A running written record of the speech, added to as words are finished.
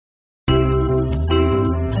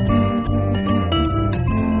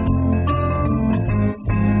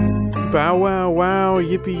Bow wow wow,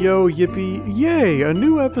 yippee yo, yippee yay! A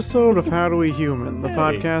new episode of How Do We Human, the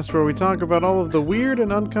podcast where we talk about all of the weird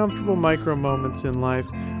and uncomfortable micro moments in life.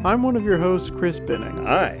 I'm one of your hosts, Chris Binning.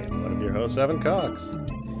 I am one of your hosts, Evan Cox.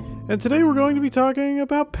 And today we're going to be talking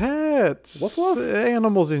about pets. Woof woof.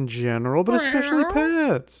 Animals in general, but especially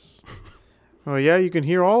pets. Oh yeah, you can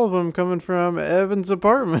hear all of them coming from Evan's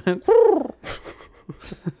apartment.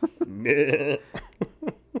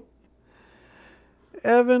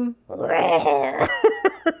 Evan.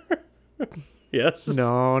 Yes?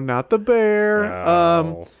 No, not the bear.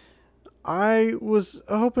 No. I was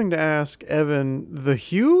hoping to ask Evan the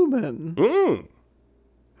human.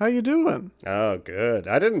 How you doing? Oh, good.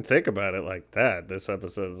 I didn't think about it like that. This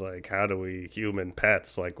episode is like, how do we human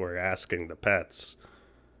pets? Like we're asking the pets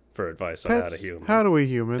for advice on how to human. How do we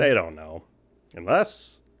human? They don't know.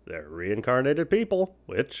 Unless they're reincarnated people,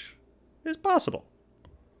 which is possible.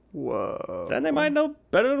 Whoa. Then they might know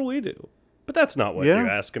better than we do. But that's not what you're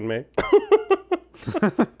asking me.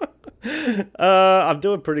 I'm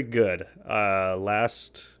doing pretty good.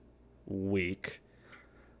 Last week,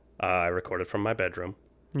 I recorded from my bedroom.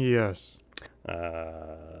 Yes.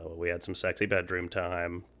 We had some sexy bedroom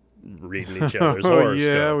time, reading each other's horoscopes.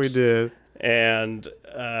 Yeah, we did. And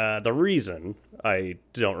the reason, I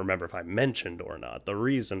don't remember if I mentioned or not, the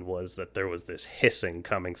reason was that there was this hissing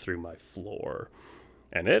coming through my floor.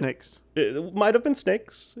 And snakes. It might have been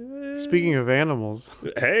snakes. Speaking of animals.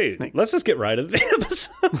 Hey, snakes. Let's just get right into the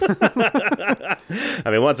episode.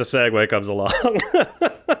 I mean, once a segue comes along,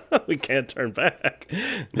 we can't turn back.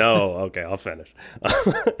 No, okay, I'll finish.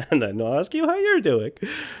 And then I'll ask you how you're doing.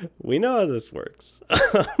 We know how this works.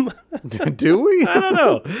 Do we? I don't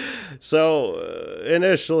know. So,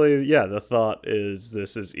 initially, yeah, the thought is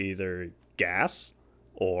this is either gas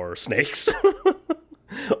or snakes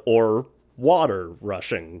or water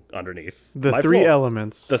rushing underneath the three floor.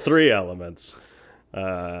 elements. The three elements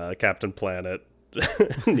Captain Planet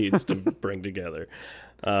needs to bring together.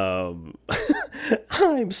 I'm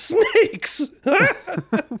snakes.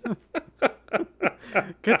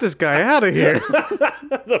 Get this guy out of here.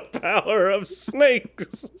 The power of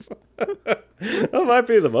snakes. That might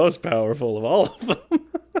be the most powerful of all of them.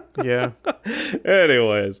 Yeah.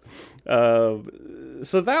 Anyways,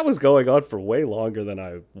 so that was going on for way longer than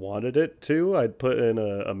I wanted it to. I'd put in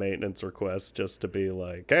a maintenance request just to be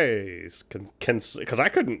like, hey, because I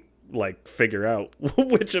couldn't like figure out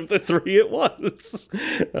which of the three it was.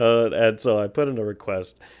 And so I put in a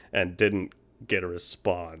request and didn't get a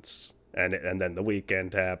response. And then the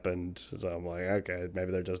weekend happened, so I'm like, okay,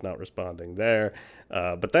 maybe they're just not responding there.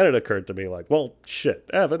 But then it occurred to me like, well, shit,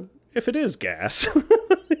 Evan, if it is gas,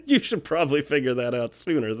 you should probably figure that out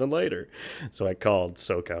sooner than later. So I called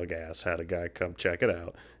SoCal Gas, had a guy come check it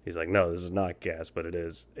out. He's like, no, this is not gas, but it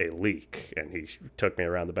is a leak. And he took me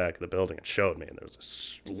around the back of the building and showed me, and there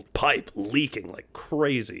was a pipe leaking like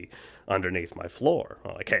crazy underneath my floor.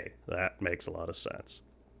 I'm like, hey, that makes a lot of sense.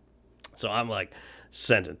 So I'm like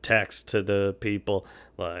sending texts to the people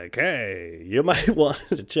like, hey, you might want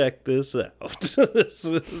to check this out. This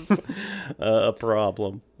is a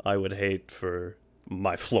problem. I would hate for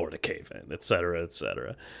my floor to cave in, etc.,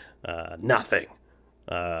 etc. Nothing.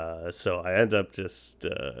 So I end up just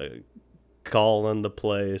calling the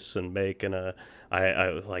place and making I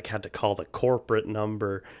like had to call the corporate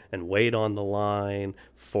number and wait on the line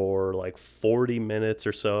for like 40 minutes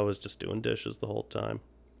or so. I was just doing dishes the whole time,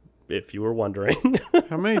 if you were wondering.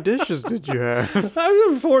 How many dishes did you have? I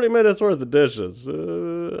have 40 minutes worth of dishes.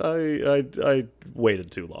 I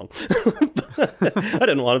waited too long. I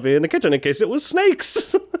didn't want to be in the kitchen in case it was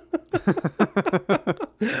snakes.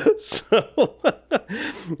 So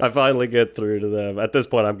I finally get through to them. At this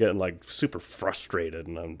point, I'm getting like super frustrated,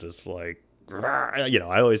 and I'm just like,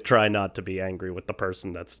 I always try not to be angry with the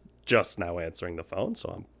person that's just now answering the phone, so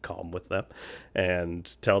I'm calm with them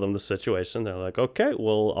and tell them the situation. They're like, okay,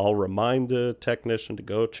 well, I'll remind the technician to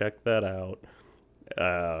go check that out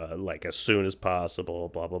like as soon as possible,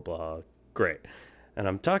 blah, blah, blah. Great. And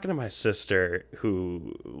I'm talking to my sister,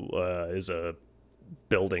 who is a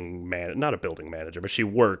not a building manager, but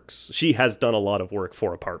she has done a lot of work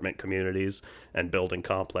for apartment communities and building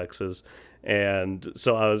complexes. And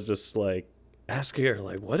so I was just like asking her,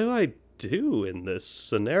 like, what do I do in this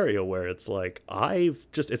scenario where it's like,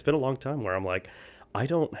 it's been a long time where I'm like, I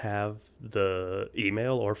don't have the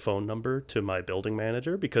email or phone number to my building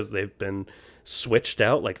manager because they've been switched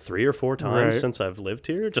out like 3 or 4 times since I've lived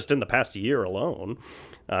here, just in the past year alone.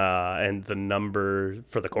 And the number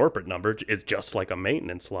for the corporate number is just like a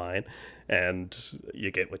maintenance line, and you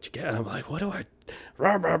get what you get. I'm like, what do I,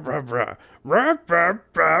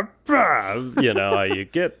 you know, you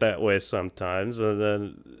get that way sometimes. And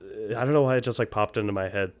then I don't know why it just like popped into my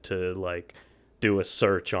head to like do a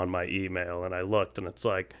search on my email, and I looked, and it's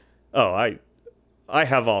like, oh, I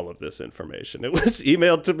have all of this information. It was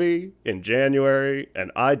emailed to me in January,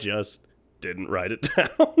 and I just didn't write it down.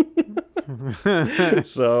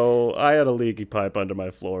 So I had a leaky pipe under my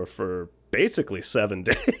floor for basically 7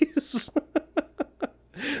 days.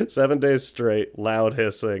 7 days straight, loud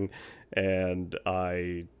hissing, and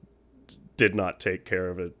I did not take care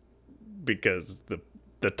of it because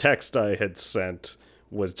the text I had sent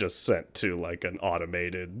was just sent to like an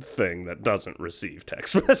automated thing that doesn't receive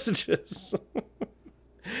text messages.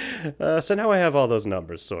 So now I have all those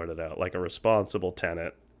numbers sorted out like a responsible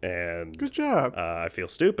tenant, and Good job. I feel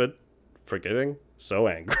stupid for getting so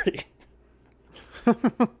angry.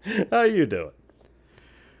 How you doing?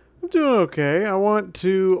 I'm doing okay. I want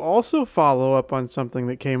to also follow up on something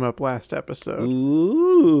that came up last episode.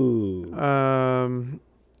 Ooh.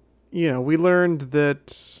 We learned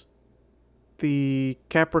that the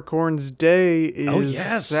Capricorn's day is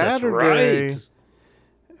Saturday. That's right.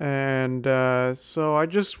 And so I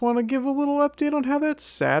just want to give a little update on how that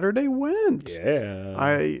Saturday went.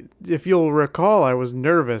 Yeah. If you'll recall, I was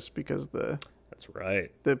nervous because That's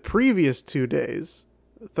right. the previous 2 days,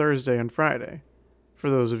 Thursday and Friday, for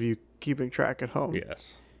those of you keeping track at home.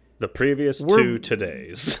 Yes. The previous 2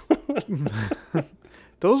 todays.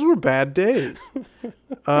 Those were bad days.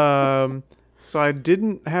 So I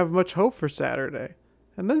didn't have much hope for Saturday.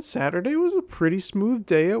 And then Saturday was a pretty smooth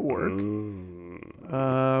day at work.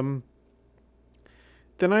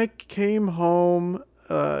 Then I came home,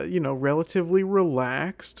 relatively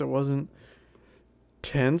relaxed. I wasn't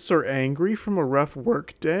tense or angry from a rough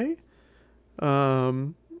work day.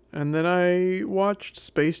 And then I watched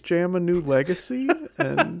Space Jam: A New Legacy,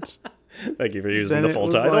 and Thank you for using the full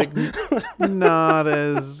was title. like not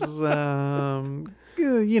as not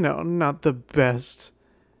the best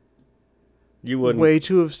You wouldn't. way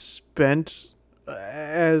to have spent,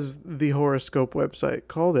 as the horoscope website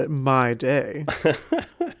called it, my day.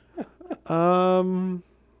 But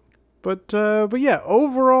yeah,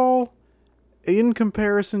 overall, in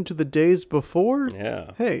comparison to the days before,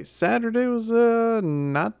 Yeah. hey, Saturday was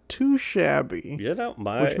not too shabby. You know,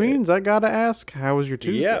 Which means I gotta ask, how was your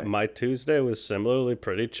Tuesday? Yeah, my Tuesday was similarly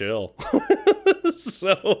pretty chill.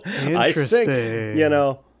 So I Interesting. think,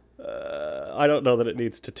 I don't know that it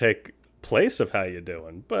needs to take place of how you're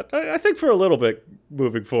doing, but I think for a little bit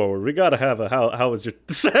moving forward, we got to have a how was your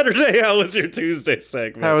Saturday, how was your Tuesday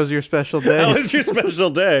segment. How was your special day? How was your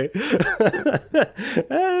special day?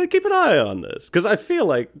 Keep an eye on this, because I feel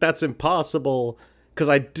like that's impossible, because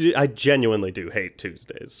I genuinely do hate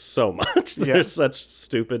Tuesdays so much. Yeah. They're such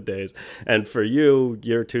stupid days. And for you,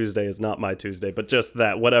 your Tuesday is not my Tuesday, but just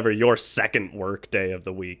that whatever your second work day of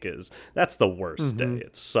the week is, that's the worst day.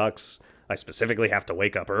 It sucks. I specifically have to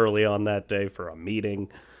wake up early on that day for a meeting.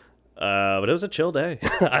 But it was a chill day.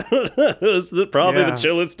 I don't know. It was probably the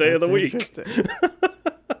chillest day of the week. Interesting.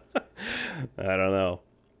 I don't know.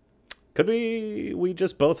 Could we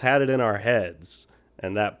just both had it in our heads,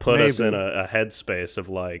 and that put us in a headspace of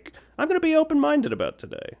like, I'm going to be open-minded about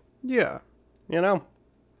today. Yeah. You know?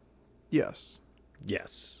 Yes.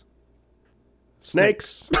 Yes.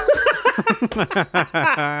 Snakes.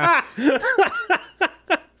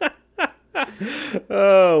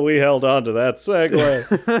 Oh, we held on to that segue.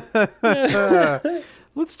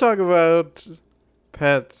 Let's talk about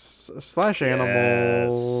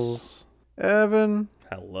pets/animals. Evan,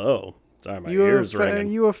 Hello. Sorry, my you ears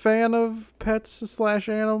ringing. you a fan of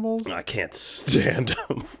pets/animals? I can't stand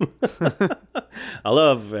them. I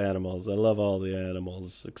love animals. I love all the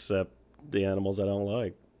animals except the animals I don't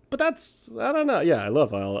like. But that's, I don't know. Yeah, I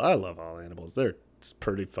love all animals. They're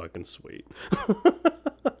pretty fucking sweet.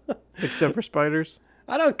 Except for spiders?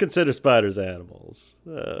 I don't consider spiders animals.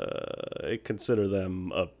 I consider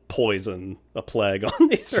them a poison, a plague on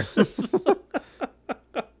the earth.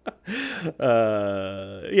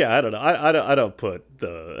 Yeah, I don't know. I don't put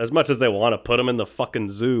as much as they want to put them in the fucking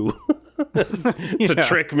zoo to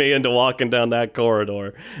trick me into walking down that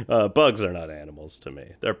corridor. Bugs are not animals to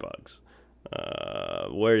me. They're bugs.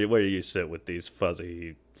 Where you sit with these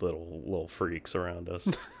fuzzy little freaks around us.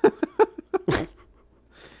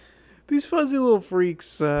 These fuzzy little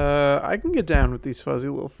freaks, I can get down with these fuzzy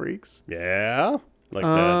little freaks. Yeah? Like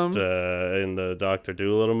that in the Dr.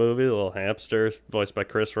 Dolittle movie, the little hamster voiced by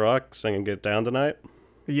Chris Rock singing Get Down Tonight.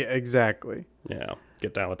 Yeah, exactly. Yeah,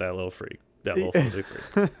 get down with that little freak. That little fuzzy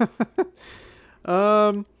freak.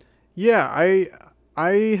 Yeah,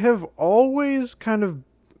 I have always kind of,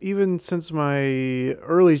 even since my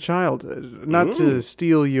early childhood, not to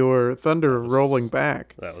steal your thunder of rolling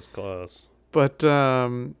back, That was close. but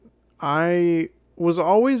I was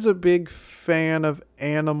always a big fan of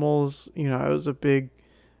animals. I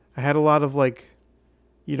had a lot of like,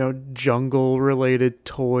 jungle related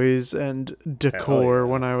toys and decor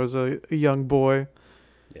when I was a young boy.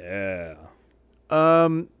 Yeah.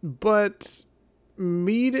 But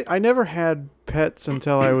I never had pets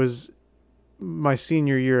until I was my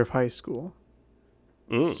senior year of high school.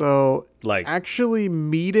 So like actually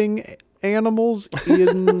meeting animals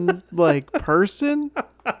in like person,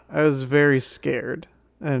 I was very scared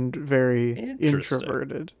and very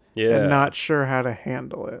introverted and not sure how to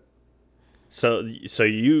handle it. So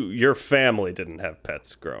your family didn't have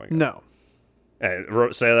pets growing up? No.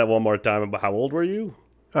 And say that one more time. About how old were you?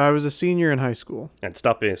 I was a senior in high school. And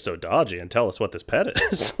stop being so dodgy and tell us what this pet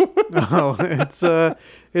is. Oh, it's a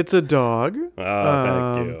dog.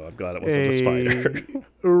 Oh, thank you. I'm glad it wasn't a spider.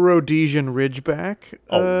 Rhodesian Ridgeback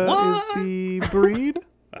what? is the breed.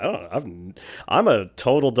 I don't know. I'm a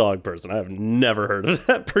total dog person. I have never heard of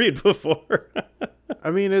that breed before.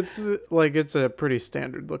 I mean, it's a pretty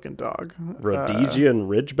standard looking dog. Rhodesian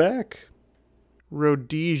Ridgeback?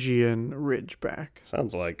 Rhodesian Ridgeback.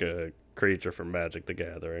 Sounds like a creature from Magic the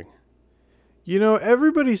Gathering.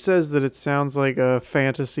 Everybody says that it sounds like a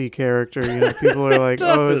fantasy character. People are like,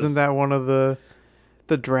 oh, isn't that one of the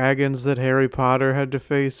dragons that Harry Potter had to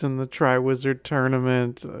face in the Triwizard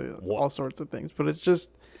Tournament? All sorts of things. But it's just...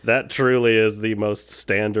 That truly is the most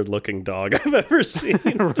standard-looking dog I've ever seen.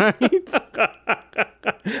 Right?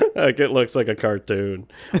 Like, it looks like a cartoon.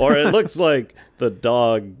 Or it looks like the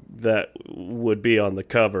dog that would be on the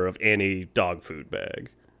cover of any dog food bag.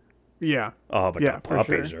 Yeah. Oh, but the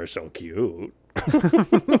puppies are so cute.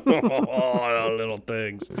 Oh, little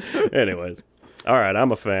things. Anyways. All right,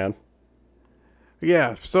 I'm a fan.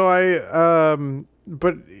 Yeah, so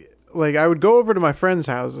but like I would go over to my friends'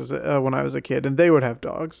 houses when I was a kid, and they would have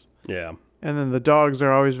dogs. Yeah. And then the dogs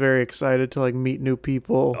are always very excited to like meet new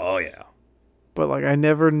people. Oh yeah. But like I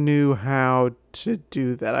never knew how to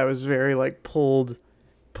do that. I was very like pulled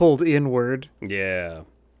inward. Yeah.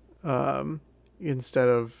 Instead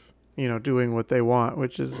of doing what they want,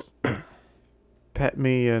 which is pet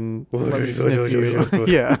me and let me sniff you.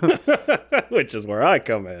 Yeah. Which is where I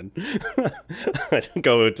come in. I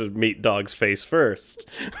go to meet dog's face first.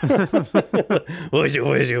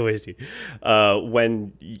 Wishy.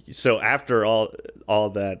 So after all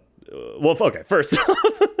that, well, okay, first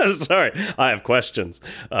off, sorry, I have questions.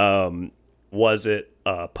 Was it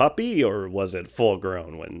a puppy or was it full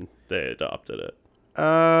grown when they adopted it?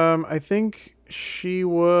 I think she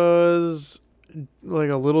was like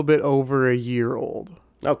a little bit over a year old.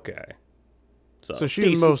 Okay. So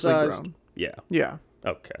she's mostly grown. Yeah. Yeah.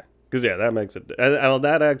 Okay. Because, that makes it... And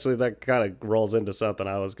that kind of rolls into something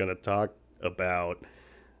I was going to talk about,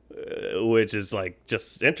 which is, like,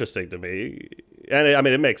 just interesting to me. And, I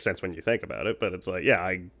mean, it makes sense when you think about it, but it's like,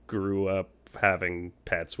 I grew up having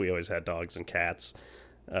pets. We always had dogs and cats.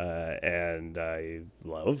 And I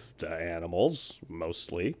love animals,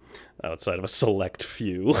 mostly, outside of a select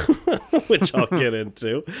few, which I'll get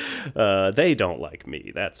into. They don't like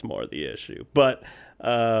me. That's more the issue. But,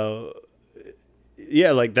 like,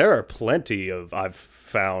 there are plenty of... I've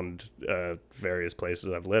found various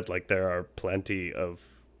places I've lived, like, there are plenty of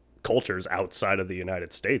cultures outside of the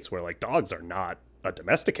United States where, like, dogs are not a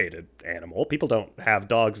domesticated animal. People don't have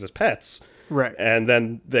dogs as pets. Right. And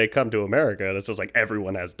then they come to America and it's just like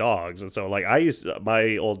everyone has dogs. And so like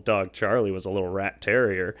my old dog Charlie was a little rat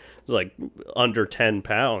terrier, like under 10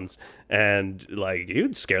 pounds. And like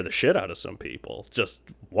you'd scare the shit out of some people just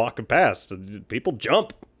walking past. People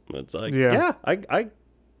jump. It's like, I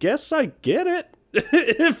guess I get it.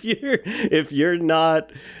 if you're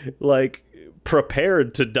not like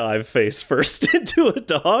prepared to dive face first into a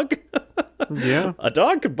dog. Yeah. A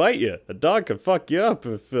dog could bite you. A dog could fuck you up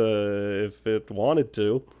if it wanted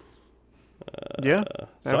to. Yeah,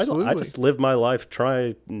 absolutely. So I just live my life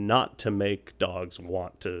trying not to make dogs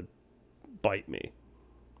want to bite me.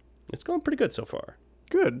 It's going pretty good so far.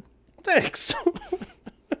 Good. Thanks.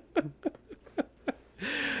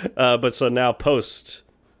 But so now post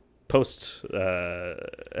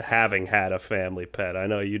having had a family pet, I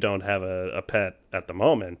know you don't have a pet at the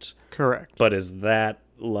moment. Correct. But is that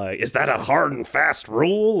a hard and fast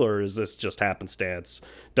rule, or is this just happenstance?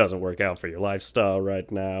 Doesn't work out for your lifestyle right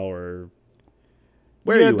now, or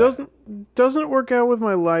where are you doesn't work out with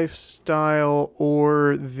my lifestyle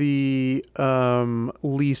or the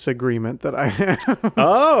lease agreement that I have.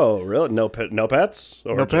 Oh, really? No pets?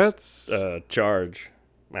 Or no just, pets. Charge.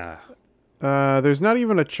 There's not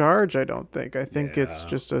even a charge, I don't think. I think it's Yeah.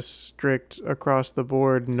 just a strict across the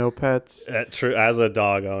board, no pets. True. As a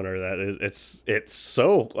dog owner, that is, it's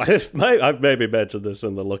so. I've maybe mentioned this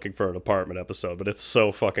in the looking for an apartment episode, but it's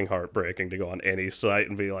so fucking heartbreaking to go on any site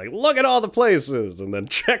and be like, look at all the places, and then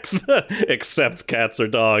check the accepts cats or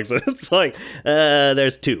dogs, and it's like,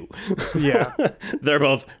 there's 2. Yeah. They're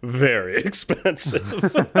both very expensive.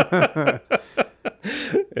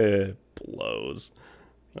 It blows.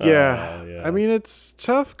 Yeah. Yeah. I mean, it's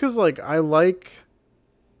tough because, like, I liked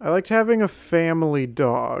having a family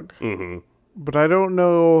dog, Mm-hmm. but I don't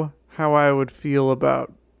know how I would feel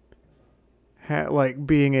about, like,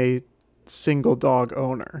 being a single dog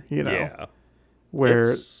owner, you know? Yeah.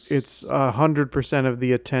 Where It's- it's 100% of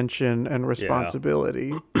the attention and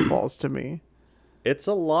responsibility falls to me. It's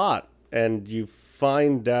a lot, and you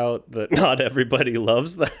find out that not everybody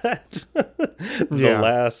loves that. The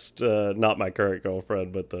last, not my current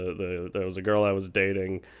girlfriend, but there was a girl I was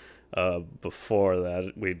dating before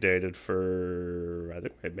that. We dated for, I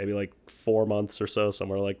think, maybe like 4 months or so,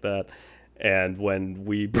 somewhere like that. And when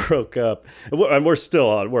we broke up, and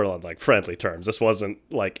we're on like friendly terms. This wasn't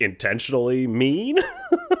like intentionally mean,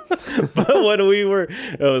 but when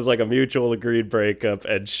it was like a mutual agreed breakup,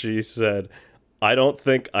 and she said, I don't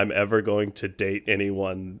think I'm ever going to date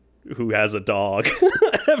anyone who has a dog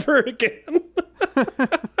ever again.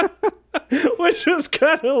 Which was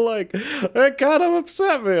kind of like, it kind of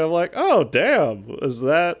upset me. I'm like, oh, damn. Was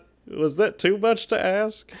that too much to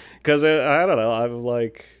ask? Because I don't know. I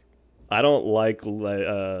don't like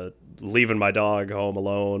leaving my dog home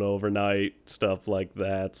alone overnight, stuff like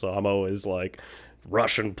that. So I'm always like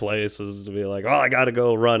rushing places to be like, oh, I got to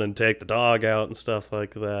go run and take the dog out and stuff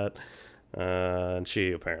like that. And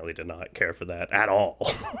she apparently did not care for that at all.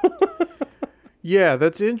 Yeah,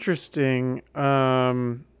 that's interesting.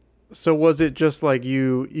 So was it just like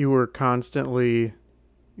you were constantly,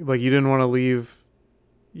 like, you didn't want to leave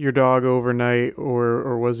your dog overnight,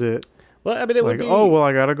 or was it Well, I mean, it like, would be... oh, well,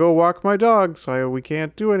 I gotta go walk my dog, so we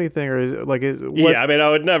can't do anything, or is it like, Yeah, I mean, I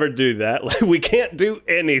would never do that. Like, we can't do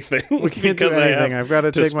anything. we can't do anything. I've got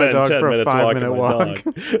to take my dog for a 5-minute walk.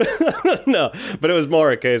 No, but it was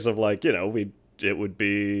more a case of like, you know, it would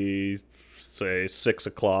be, say, 6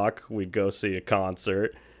 o'clock. We'd go see a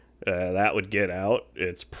concert. That would get out.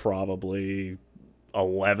 It's probably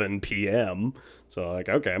 11 p.m. So like,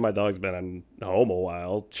 okay, my dog's been home a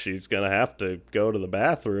while. She's going to have to go to the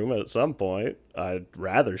bathroom at some point. I'd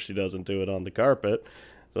rather she doesn't do it on the carpet.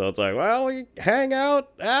 So it's like, well, we hang out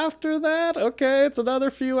after that. Okay, it's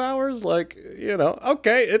another few hours. Like, you know,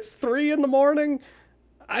 okay, it's 3 a.m.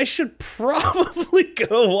 I should probably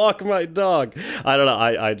go walk my dog. I don't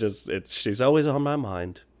know. She's always on my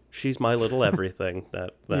mind. She's my little everything,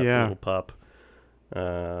 that Yeah. little pup.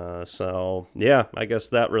 So yeah, I guess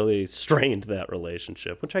that really strained that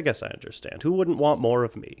relationship, which I guess I understand. Who wouldn't want more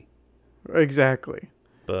of me? Exactly.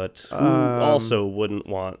 But who also wouldn't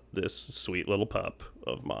want this sweet little pup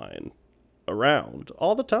of mine around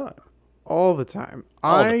all the time? All the time.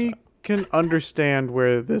 All the I time. can understand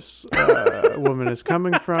where this woman is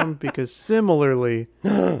coming from, because similarly,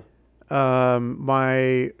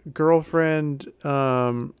 my girlfriend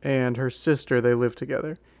and her sister, they live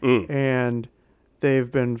together, and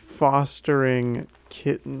they've been fostering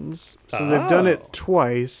kittens. So they've done it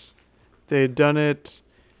twice. They had done it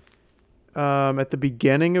at the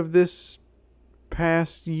beginning of this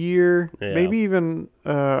past year, Yeah. maybe even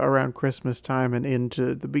around Christmas time and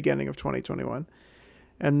into the beginning of 2021.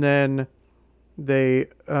 And then they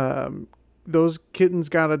those kittens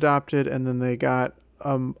got adopted, and then they got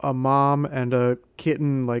a mom and a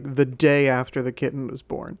kitten like the day after the kitten was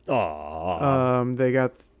born. Aww. They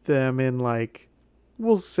got them in, like,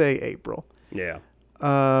 we'll say April. Yeah.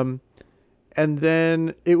 And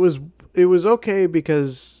then it was okay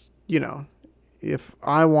because, you know, if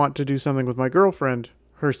I want to do something with my girlfriend,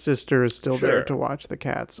 her sister is still there Sure. to watch the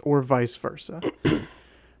cats, or vice versa.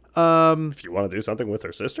 If you want to do something with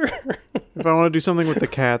her sister. If I want to do something with the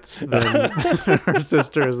cats, then her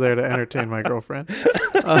sister is there to entertain my girlfriend.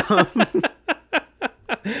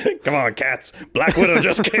 Come on, cats. Black Widow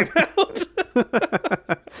just came out.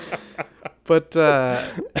 But her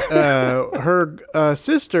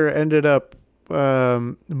sister ended up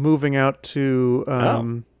moving out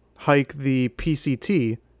to hike the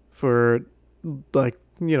PCT for, like,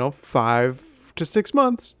 5 to 6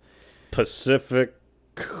 months. Pacific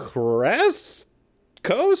Crest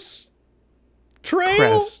Coast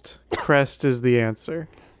Trail? Crest is the answer.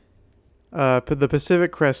 The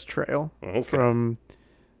Pacific Crest Trail, Okay. from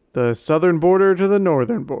the southern border to the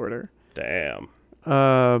northern border. Damn.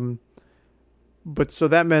 But so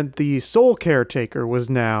that meant the sole caretaker was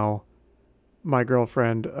now my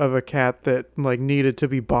girlfriend of a cat that like needed to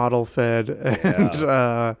be bottle fed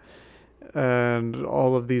and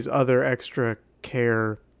all of these other extra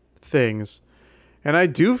care things. And I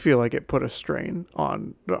do feel like it put a strain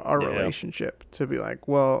on our relationship to be like,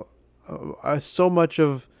 well, so much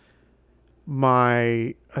of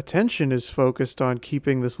my attention is focused on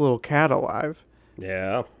keeping this little cat alive.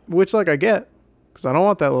 Yeah. Which, like, I get, because I don't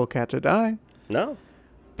want that little cat to die. No.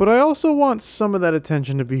 But I also want some of that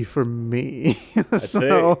attention to be for me.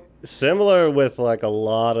 So similar with, like, a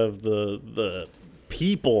lot of the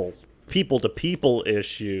people to people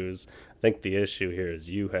issues. I think the issue here is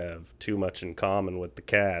you have too much in common with the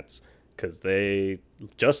cats because they,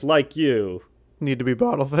 just like you, need to be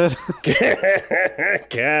bottle fed.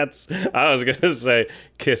 Cats. I was gonna say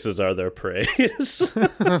kisses are their praise.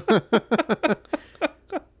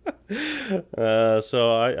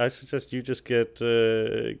 So I suggest you just get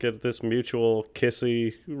this mutual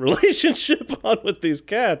kissy relationship on with these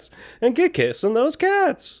cats and get kissing those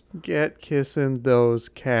cats. Get kissing those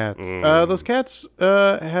cats. Those cats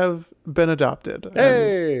have been adopted.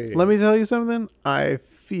 Hey, and let me tell you something. I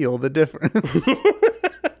feel the difference.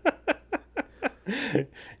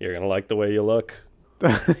 You're gonna like the way you look.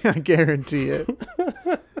 I guarantee it.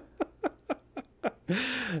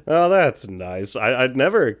 Oh, that's nice. I'd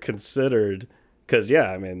never considered, because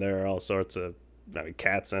I mean there are all sorts of, I mean,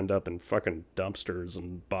 cats end up in fucking dumpsters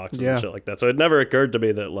and boxes and shit like that. So it never occurred to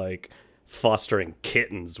me that like fostering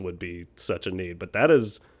kittens would be such a need. But that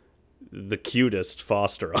is the cutest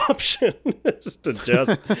foster option, is to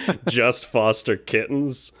just foster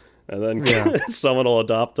kittens. And then someone will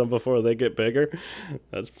adopt them before they get bigger.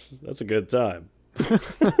 That's a good time.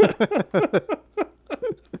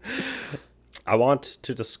 I want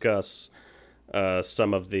to discuss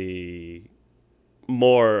some of the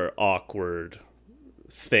more awkward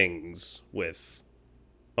things with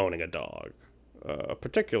owning a dog.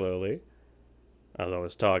 Particularly, as I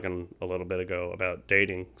was talking a little bit ago about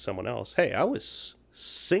dating someone else. Hey, I was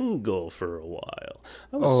single for a while.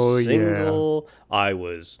 I was single. Yeah. I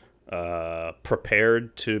was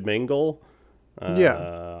prepared to mingle.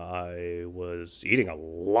 I was eating a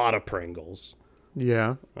lot of Pringles.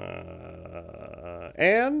 Yeah.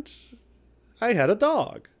 And I had a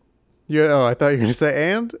dog. Yeah. Oh, I thought you were going to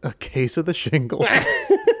say, and a case of the shingles.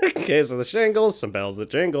 Case of the shingles, some bells that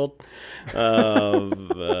jingled.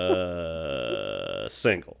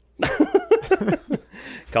 Single.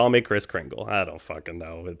 Call me Kris Kringle. I don't fucking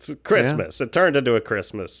know. It's Christmas. Yeah. It turned into a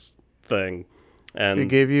Christmas thing. And it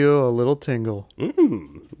gave you a little tingle.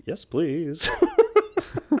 Yes, please.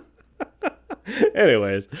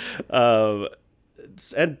 Anyways,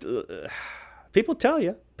 people tell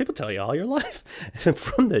you all your life. And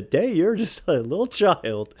from the day you're just a little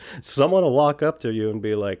child, someone will walk up to you and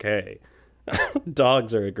be like, hey,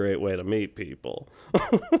 dogs are a great way to meet people.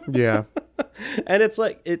 Yeah. And it's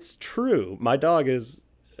like, it's true. My dog is,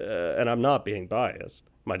 and I'm not being biased,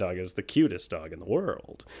 my dog is the cutest dog in the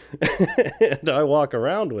world. And I walk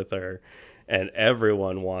around with her, and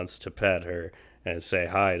everyone wants to pet her and say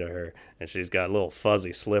hi to her. And she's got little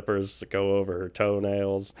fuzzy slippers that go over her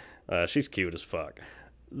toenails. She's cute as fuck.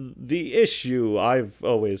 The issue I've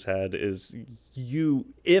always had is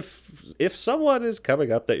if someone is coming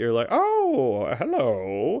up that you're like, oh,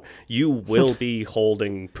 hello, you will be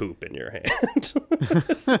holding poop in your hand.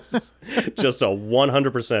 Just a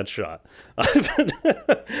 100% shot.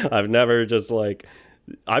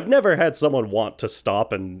 I've never had someone want to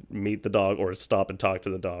stop and meet the dog or stop and talk to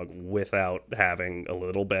the dog without having a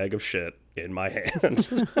little bag of shit in my hand. And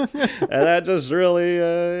that just really,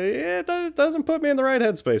 it doesn't put me in the right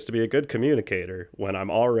headspace to be a good communicator when I'm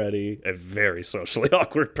already a very socially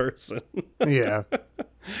awkward person. Yeah.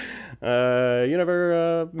 You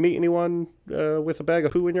never meet anyone with a bag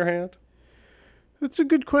of poo in your hand? That's a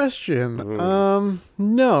good question.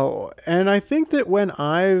 No. And I think that when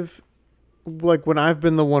I've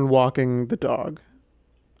been the one walking the dog,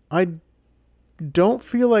 I don't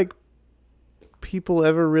feel like people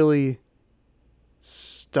ever really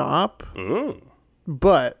stop.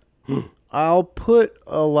 But I'll put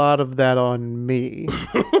a lot of that on me.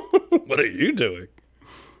 What are you doing?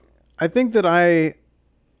 I think that I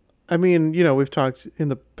mean, we've talked in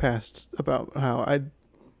the past about how I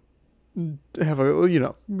have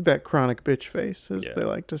that chronic bitch face, as they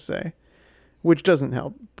like to say, which doesn't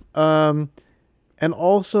help. And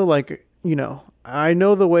also, like, I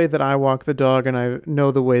know the way that I walk the dog, and I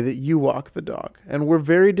know the way that you walk the dog, and we're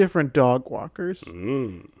very different dog walkers.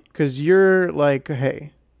 Because you're like,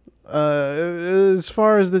 hey, as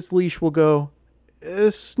far as this leash will go,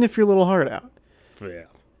 sniff your little heart out. Yeah.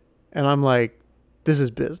 And I'm like, this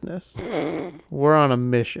is business. We're on a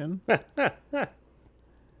mission.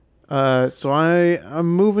 So I'm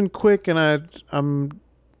moving quick, and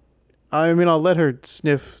I'll let her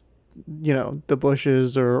sniff, the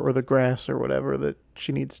bushes or the grass or whatever that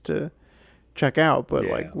she needs to check out. But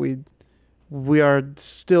like we are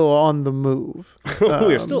still on the move. We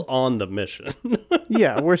are still on the mission.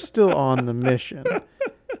 Yeah, we're still on the mission,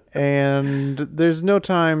 and there's no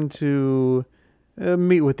time to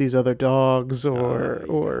meet with these other dogs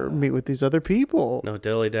or meet with these other people. No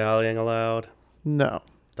dilly-dallying allowed? No.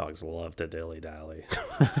 Dogs love to dilly-dally.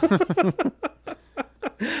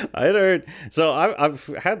 I heard... So I've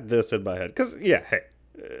had this in my head. Because,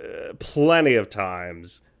 plenty of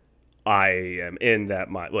times I am in that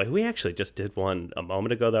mind. Like, we actually just did one a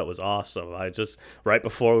moment ago that was awesome. Right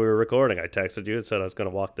before we were recording, I texted you and said I was going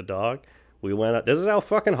to walk the dog. We went out. This is how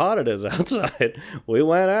fucking hot it is outside. We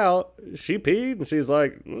went out. She peed, and she's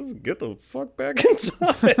like, get the fuck back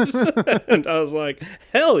inside. And I was like,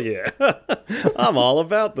 hell yeah. I'm all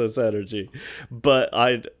about this energy. But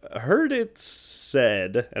I'd heard it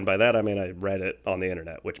said, and by that I mean I read it on the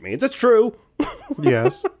internet, which means it's true.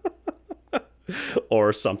 Yes.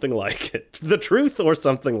 Or something like it. The Truth or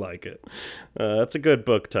Something Like It. That's a good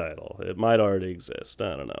book title. It might already exist.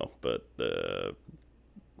 I don't know. But,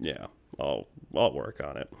 yeah. I'll work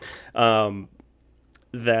on it.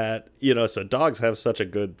 So dogs have such a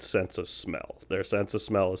good sense of smell. Their sense of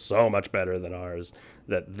smell is so much better than ours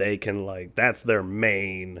that they can, that's their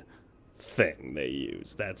main thing they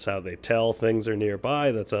use. That's how they tell things are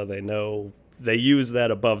nearby. That's how they know. They use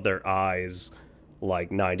that above their eyes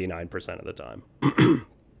 99% of the time.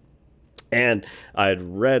 And I'd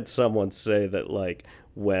read someone say that,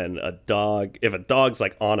 when if a dog's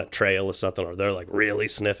on a trail or something, or they're really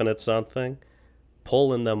sniffing at something,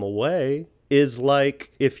 pulling them away is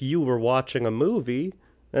like if you were watching a movie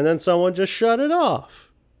and then someone just shut it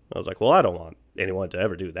off. I was like, well, I don't want anyone to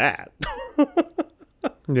ever do that.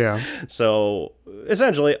 Yeah. So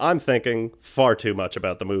essentially, I'm thinking far too much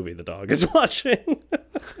about the movie the dog is watching.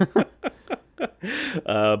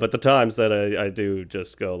 But the times that I do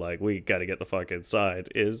just go we got to get the fuck inside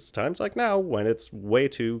is times like now when it's way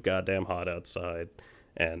too goddamn hot outside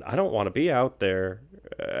and I don't want to be out there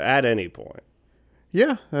at any point.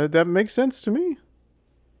 Yeah, that makes sense to me.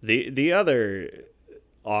 The other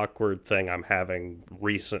awkward thing I'm having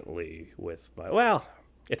recently with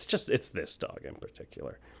it's this dog in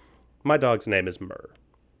particular. My dog's name is Myrrh.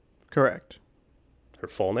 Correct. Her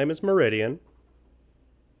full name is Meridian.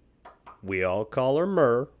 We all call her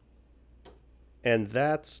Myrrh, and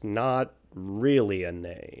that's not really a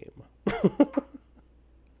name.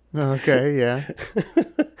 Okay, yeah.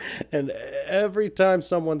 And every time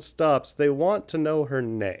someone stops, they want to know her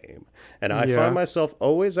name. And I find myself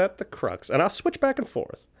always at the crux, and I'll switch back and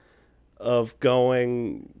forth, of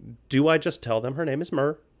going, do I just tell them her name is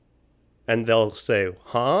Myrrh? And they'll say,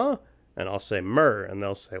 huh? And I'll say Myrrh, and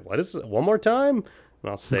they'll say, what is it? One more time?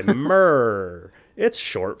 And I'll say, Myrrh. It's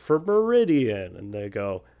short for Meridian. And they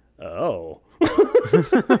go, oh.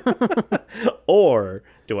 Or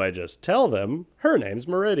do I just tell them her name's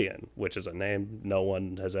Meridian, which is a name no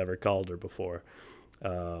one has ever called her before.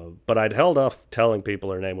 But I'd held off telling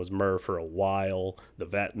people her name was Myrrh for a while. The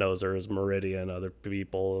vet knows her as Meridian. Other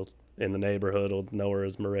people in the neighborhood will know her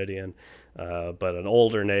as Meridian. But an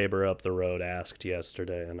older neighbor up the road asked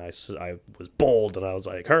yesterday, and I was bold, and I was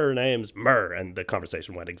like, her name's Myrrh. And the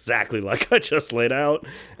conversation went exactly like I just laid out,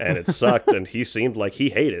 and it sucked, and he seemed like he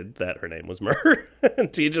hated that her name was Myrrh,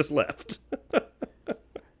 and he just left.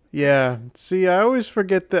 Yeah. See, I always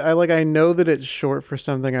forget that. I know that it's short for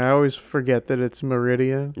something. I always forget that it's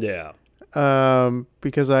Meridian. Yeah.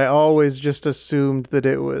 Because I always just assumed that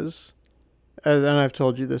it was, and I've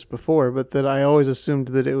told you this before, but that I always assumed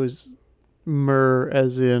that it was myrrh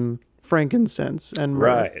as in frankincense and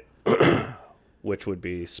myrrh. Right. Which would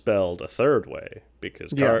be spelled a third way,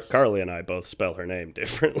 because Carly and I both spell her name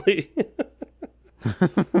differently.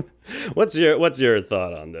 What's your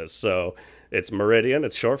thought on this? So it's Meridian.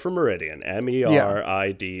 It's short for Meridian. Meridian.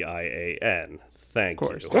 Thank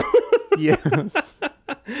you. Yes.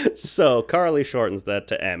 So Carly shortens that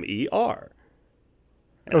to MER.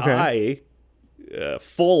 And okay. I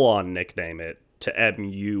full-on nickname it to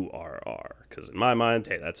MURR, because in my mind,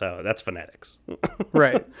 hey, that's phonetics.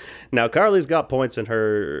 Right. Now Carly's got points in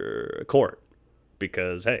her court,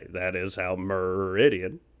 because hey, that is how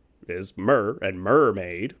Meridian is Myrrh, and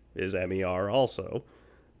mermaid is MER also.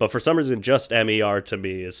 But for some reason, just MER to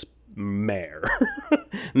me is mare.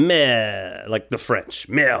 Meh, like the French.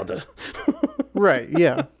 Merde. Right,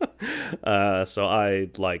 yeah. So I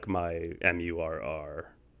like my MURR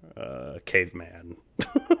caveman.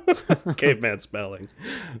 Caveman spelling.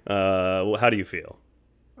 How do you feel?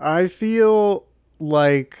 I feel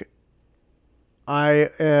like I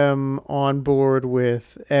am on board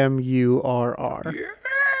with MURR.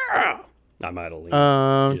 Yeah! I might have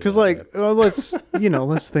leaned. Because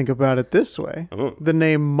let's think about it this way. Oh. The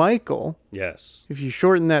name Michael, Yes. if you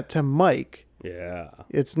shorten that to Mike, Yeah.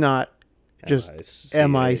 it's not just MICH.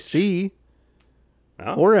 MIC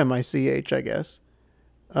Oh. or MICH, I guess.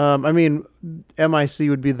 I mean, MIC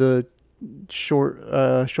would be the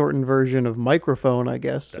shortened version of microphone, I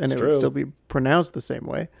guess, and it would true. still be pronounced the same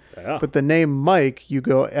way. Yeah. But the name Mike, you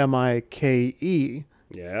go MIKE,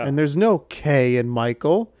 Yeah. and there's no K in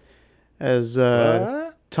Michael, as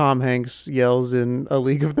What? Tom Hanks yells in A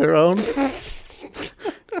League of Their Own.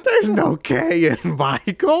 There's no K in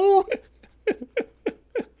Michael.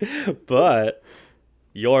 But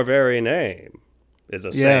your very name is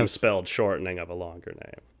a same Yes. spelled shortening of a longer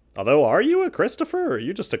name. Although, are you a Christopher or are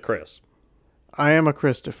you just a Chris? I am a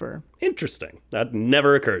Christopher. Interesting. That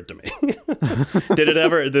never occurred to me. Did it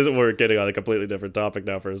ever? We're getting on a completely different topic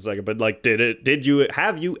now for a second, but like,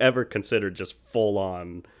 have you ever considered just full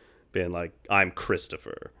on being like, I'm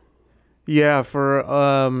Christopher? Yeah, for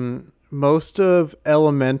most of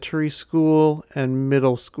elementary school and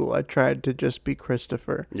middle school, I tried to just be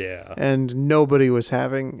Christopher. Yeah. And nobody was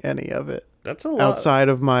having any of it That's a lot. outside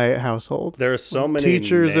of my household. There are so many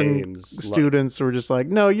Teachers and names, students were just like,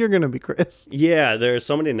 no, you're going to be Chris. Yeah, there are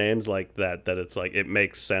so many names like that it's like it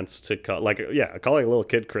makes sense to call, like, yeah, calling a little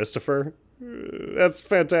kid Christopher. That's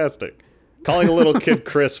fantastic. Calling a little kid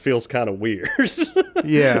Chris feels kind of weird.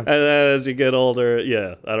 Yeah. And then as you get older,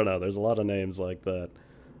 yeah, I don't know. There's a lot of names like that.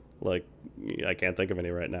 Like, I can't think of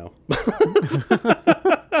any right now.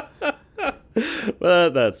 But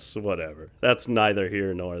that's whatever. That's neither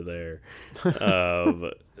here nor there.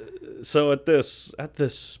 So at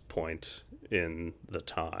this point in the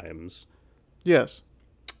times, Yes.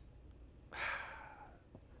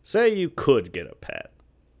 say you could get a pet.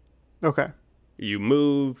 Okay. You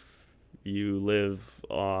move. You live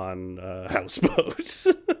on a houseboat.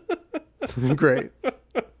 Great.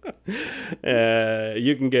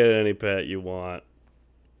 You can get any pet you want.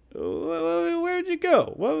 Where'd you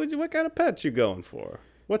go? What kind of pet you going for?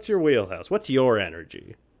 What's your wheelhouse? What's your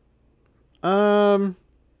energy? Yeah,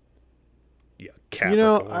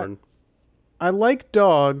 Capricorn. I like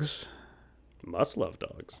dogs. Must love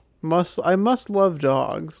dogs. I must love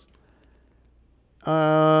dogs.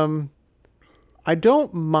 I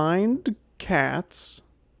don't mind cats.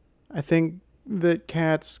 I think that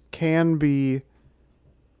cats can be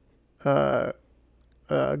good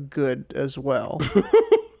as well.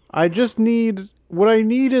 I just need what I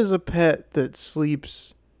need is a pet that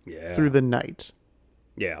sleeps Yeah. through the night.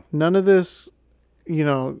 Yeah. None of this,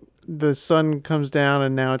 the sun comes down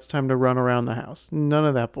and now it's time to run around the house. None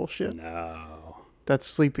of that bullshit. No. That's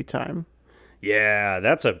sleepy time. Yeah,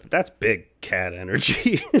 that's big cat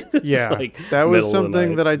energy. It's Yeah, like that was middle of the something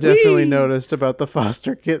night. that I definitely Whee! noticed about the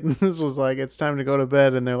foster kittens was like, it's time to go to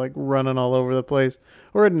bed and they're like running all over the place.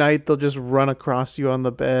 Or at night, they'll just run across you on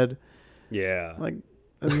the bed, Yeah. like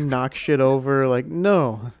knock shit over. Like,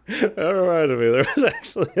 no. That reminded me.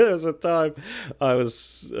 There was a time I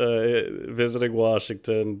was visiting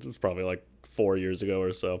Washington. It was probably like 4 years ago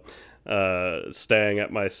or so. Staying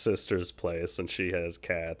at my sister's place, and she has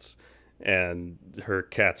cats, and her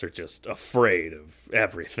cats are just afraid of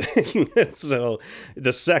everything. And so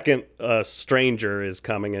the second a stranger is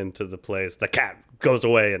coming into the place, the cat goes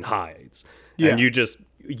away and hides. Yeah. And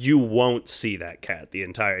you won't see that cat the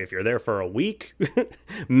entire, if you're there for a week,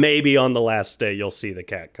 maybe on the last day you'll see the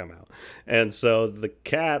cat come out. And so the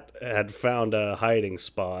cat had found a hiding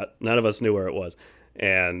spot. None of us knew where it was.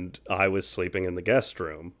 And I was sleeping in the guest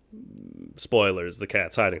room. Spoilers, the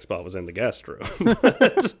cat's hiding spot was in the guest room.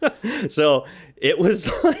 So it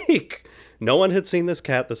was like no one had seen this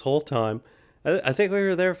cat this whole time. I think we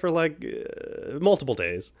were there for like multiple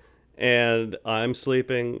days. And I'm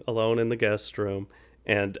sleeping alone in the guest room.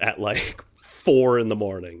 And at like 4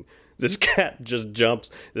 a.m, this cat just jumps.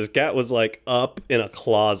 This cat was like up in a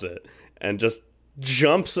closet and just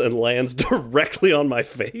jumps and lands directly on my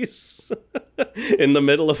face in the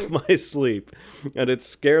middle of my sleep. And it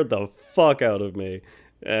scared the fuck out of me.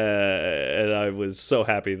 And I was so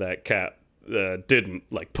happy that cat didn't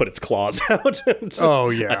like put its claws out and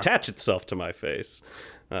attach itself to my face.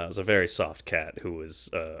 It was a very soft cat who was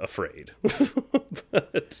afraid.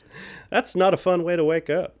 But that's not a fun way to wake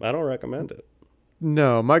up. I don't recommend it.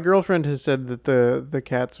 No, my girlfriend has said that the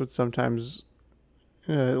cats would sometimes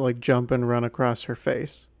like jump and run across her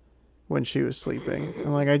face when she was sleeping.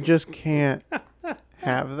 And like, I just can't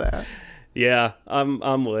have that. Yeah,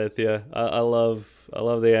 I'm with you. I love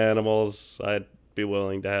the animals. I'd be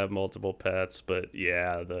willing to have multiple pets, but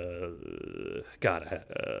yeah, the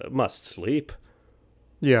gotta must sleep.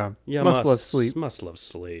 Yeah, Yeah, must love sleep. must love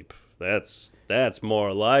sleep. That's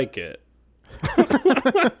more like it.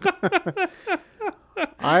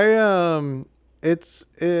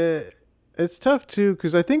 It's tough too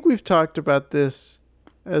because I think we've talked about this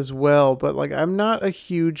as well, but like I'm not a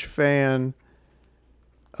huge fan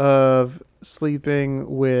of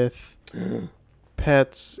sleeping with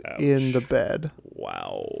pets in the bed.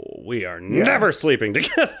 Wow, we are never sleeping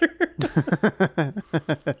together.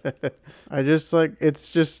 I just like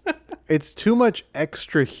it's too much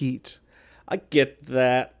extra heat. I get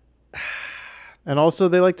that. And also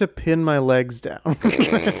they like to pin my legs down.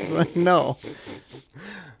 It's like, no.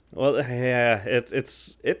 Well, yeah,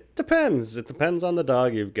 it depends. It depends on the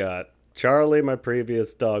dog you've got. Charlie, my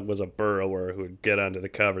previous dog, was a burrower who would get under the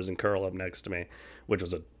covers and curl up next to me, which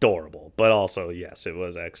was adorable. But also, yes, it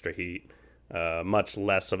was extra heat. Much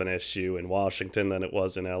less of an issue in Washington than it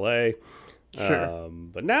was in LA. Sure.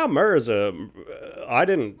 But now Mer's I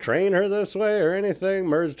didn't train her this way or anything.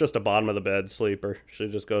 Mer's just a bottom of the bed sleeper. She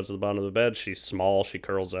just goes to the bottom of the bed. She's small. She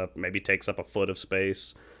curls up, maybe takes up a foot of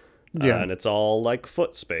space. Yeah. And it's all like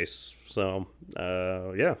foot space. So,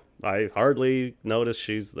 yeah, I hardly notice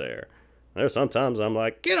she's there. There's sometimes I'm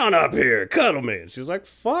like, get on up here, cuddle me. And she's like,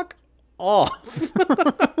 fuck off.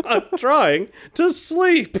 I'm trying to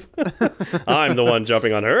sleep. I'm the one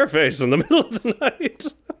jumping on her face in the middle of the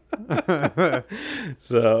night.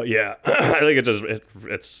 So, yeah, I think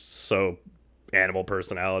it's so animal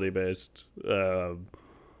personality based.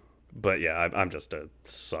 But yeah, I'm just a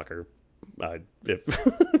sucker. I'll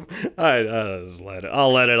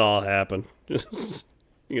let it all happen. You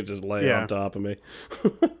can just lay on top of me.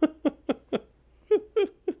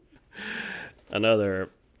 Another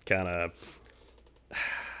kind of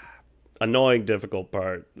annoying, difficult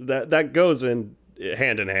part that goes in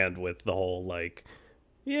hand with the whole like,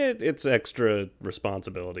 yeah, it's extra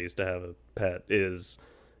responsibilities to have a pet is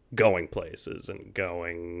going places and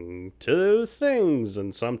going to things,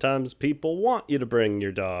 and sometimes people want you to bring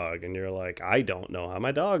your dog and you're like, I don't know how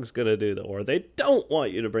my dog's gonna do that, or they don't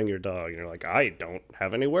want you to bring your dog and you're like, I don't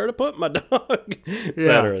have anywhere to put my dog,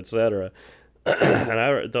 etc., etc.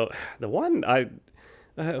 And the one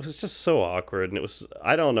it was just so awkward, and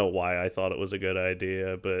I don't know why I thought it was a good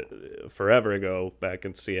idea, but forever ago back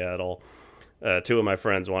in Seattle, two of my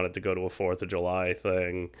friends wanted to go to a 4th of July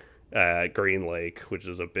thing at Green Lake, which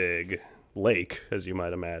is a big lake, as you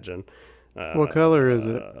might imagine. What color is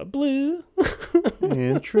it? Blue.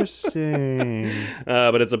 Interesting.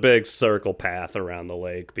 But it's a big circle path around the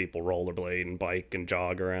lake. People rollerblade and bike and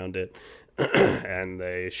jog around it. And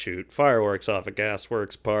they shoot fireworks off at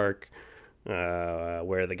Gasworks Park,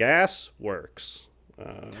 where the gas works.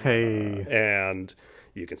 Hey. And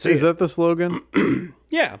you can see Is that the slogan?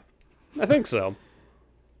 Yeah, I think so.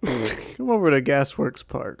 Come over to Gasworks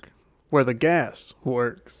Park, where the gas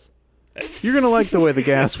works. You're going to like the way the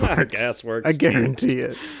gas works. Gas works. I guarantee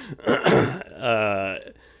it.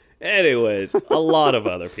 Anyways, a lot of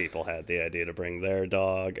other people had the idea to bring their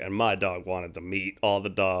dog, and my dog wanted to meet all the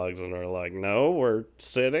dogs, and we're like, no, we're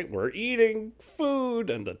eating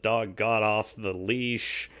food, and the dog got off the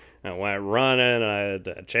leash and went running. I had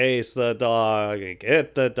to chase the dog and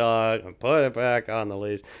get the dog and put it back on the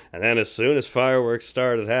leash, and then as soon as fireworks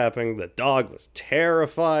started happening, the dog was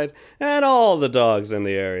terrified, and all the dogs in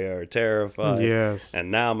the area are terrified. Yes.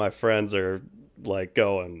 And now my friends are like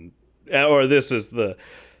going, or this is the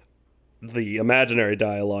imaginary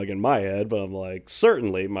dialogue in my head, but I'm like,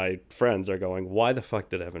 certainly my friends are going, why the fuck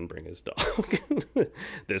did Evan bring his dog?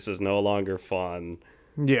 This is no longer fun.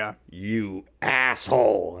 Yeah. You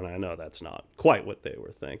asshole. And I know that's not quite what they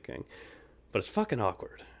were thinking, but it's fucking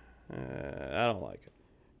awkward. I don't like it.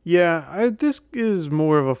 Yeah, this is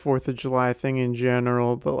more of a 4th of July thing in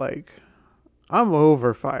general, but like, I'm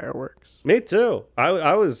over fireworks. Me too.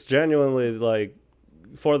 I was genuinely like,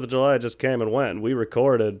 4th of July just came and went. We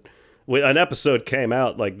recorded. An episode came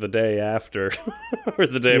out like the day after or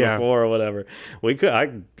the day before or whatever. I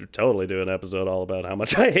could totally do an episode all about how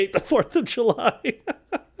much I hate the 4th of July.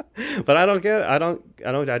 But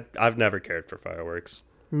I've never cared for fireworks.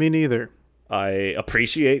 Me neither. I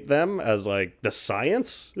appreciate them as like the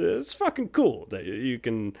science. It's fucking cool that you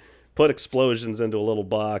can put explosions into a little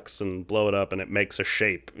box and blow it up and it makes a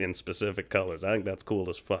shape in specific colors. I think that's cool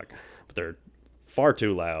as fuck. But they're far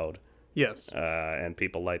too loud. Yes. And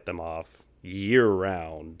people light them off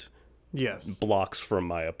year-round. Yes. Blocks from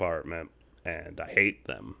my apartment, and I hate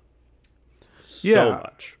them so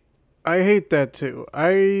much. I hate that too.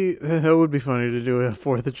 It would be funny to do a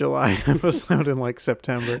 4th of July episode in like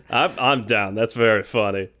September. I'm down. That's very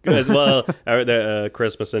funny. Well,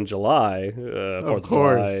 Christmas in July, 4th of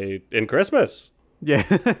July in Christmas. Yeah,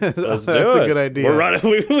 Let's do that's it. a good idea. We're running.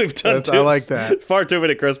 We've done I like that. far too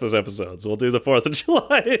many Christmas episodes. We'll do the 4th of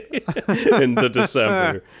July in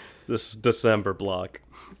the this December block.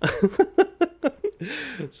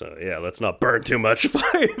 So yeah, let's not burn too much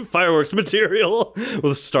fireworks material.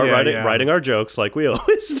 We'll start writing our jokes like we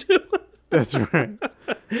always do. That's right.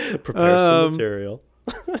 Prepare some material.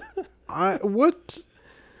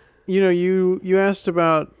 You asked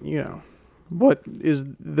about, what is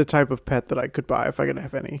the type of pet that I could buy if I could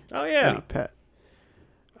have any. Oh yeah, any pet.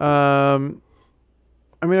 I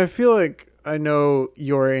mean, I feel like I know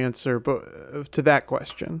your answer, but to that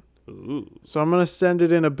question. Ooh. So I'm gonna send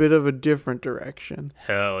it in a bit of a different direction.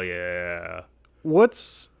 Hell yeah.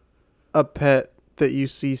 What's a pet that you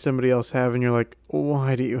see somebody else have and you're like,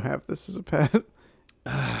 why do you have this as a pet?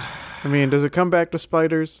 I mean, does it come back to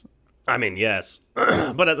spiders? I mean, yes.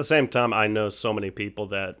 But at the same time, I know so many people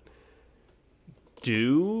that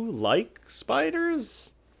do like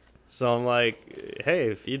spiders. So I'm like, hey,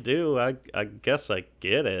 if you do, I guess I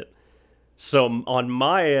get it. So on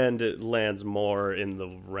my end, it lands more in the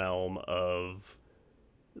realm of,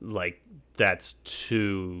 like, that's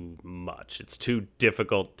too much. It's too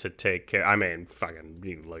difficult to take care. I mean, fucking,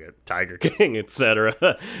 you look at Tiger King,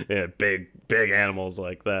 etc. Yeah, big animals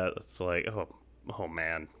like that. It's like, oh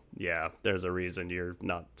man, yeah. There's a reason you're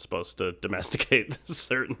not supposed to domesticate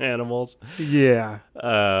certain animals. Yeah.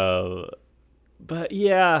 But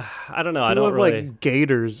yeah, I don't know. I don't love really like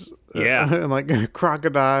gators. Yeah. And like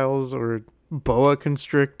crocodiles or boa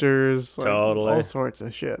constrictors. Like Totally. all sorts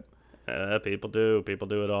of shit. People do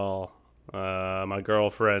it all. My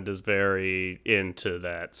girlfriend is very into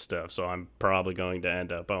that stuff, so I'm probably going to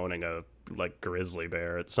end up owning a grizzly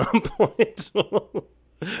bear at some point.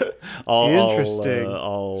 Interesting.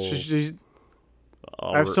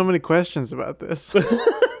 I have so many questions about this.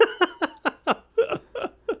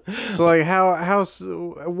 So like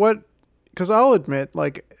what? Because I'll admit,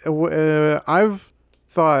 I've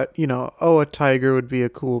thought, a tiger would be a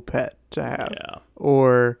cool pet to have,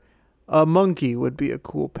 or a monkey would be a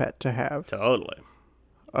cool pet to have. Totally.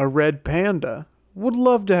 A red panda. Would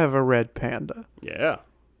love to have a red panda. Yeah.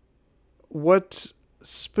 What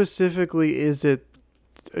specifically is it,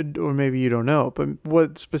 or maybe you don't know, but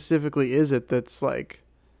what specifically is it that's like,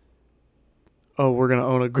 oh, we're going to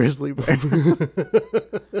own a grizzly bear?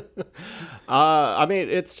 I mean,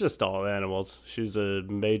 it's just all animals. She's a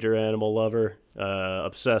major animal lover,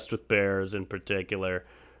 obsessed with bears in particular,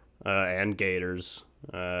 and gators.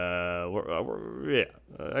 I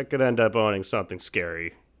could end up owning something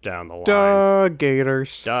scary down the line. Dog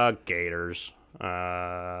gators.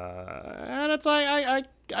 And it's like,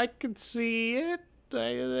 I could see it.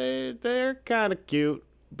 They're kind of cute,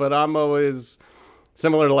 but I'm always...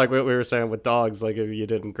 Similar to like what we were saying with dogs, like if you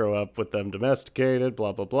didn't grow up with them domesticated,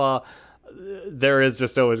 blah, blah, blah, there is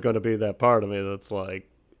just always going to be that part of me that's like,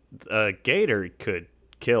 a gator could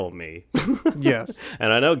kill me. Yes.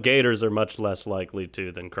 And I know gators are much less likely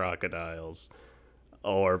to than crocodiles,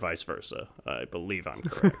 or vice versa. I believe I'm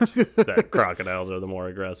correct. That crocodiles are the more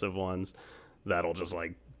aggressive ones. That'll just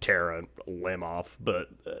like tear a limb off, but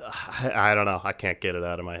I don't know. I can't get it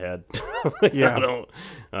out of my head. Yeah.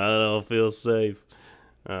 I don't feel safe.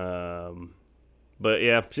 But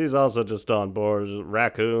yeah, she's also just on board.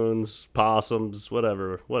 Raccoons, possums,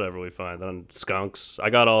 whatever we find. And skunks.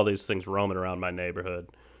 I got all these things roaming around my neighborhood.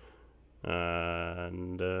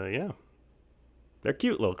 And yeah. They're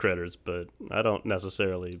cute little critters, but I don't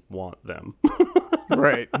necessarily want them.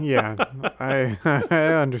 Right, yeah. I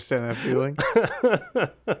understand that feeling.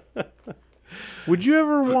 Would you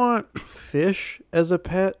ever want fish as a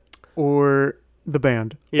pet, or the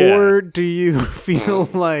band? Yeah. Or do you feel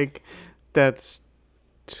like that's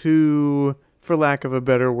too, for lack of a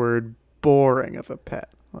better word, boring of a pet?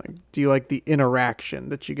 Like, do you like the interaction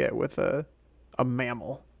that you get with a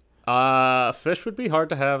mammal? Fish would be hard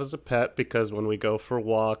to have as a pet because when we go for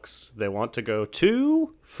walks, they want to go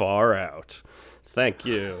too far out. Thank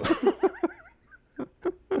you.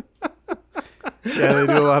 Yeah, they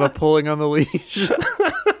do a lot of pulling on the leash.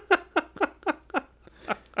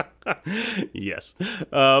 Yes.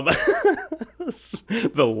 The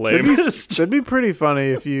lamest. That'd be pretty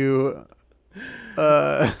funny if you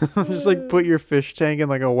just like put your fish tank in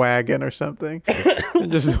like a wagon or something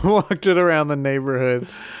and just walked it around the neighborhood.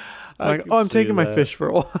 Like, I'm taking my fish for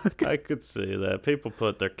a walk. I could see that. People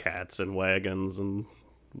put their cats in wagons and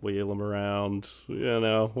wheel them around,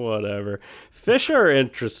 whatever. Fish are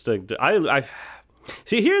interesting.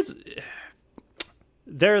 See,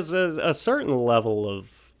 there's a certain level of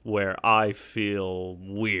where I feel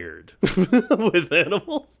weird with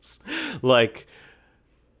animals. Like,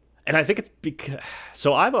 and I think it's because,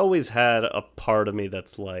 so I've always had a part of me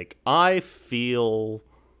that's like, I feel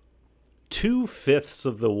 2/5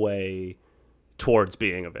 of the way towards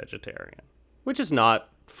being a vegetarian, which is not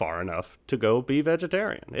far enough to go be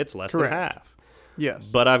vegetarian. It's less Correct. than half. Yes.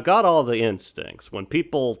 But I've got all the instincts. When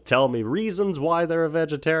people tell me reasons why they're a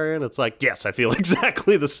vegetarian, it's like, yes, I feel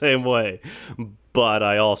exactly the same way, but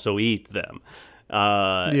I also eat them.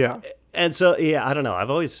 Yeah. And so, yeah, I don't know. I've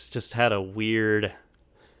always just had a weird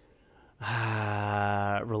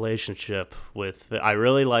relationship with. I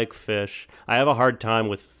really like fish. I have a hard time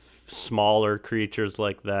with smaller creatures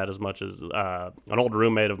like that, as much as an old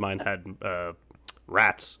roommate of mine had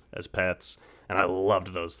rats as pets, and I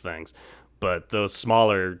loved those things. But those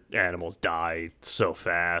smaller animals die so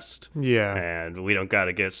fast. Yeah. And we don't got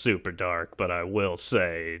to get super dark, but I will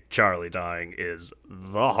say Charlie dying is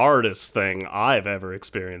the hardest thing I've ever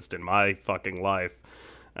experienced in my fucking life.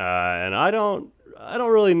 And I don't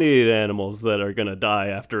really need animals that are going to die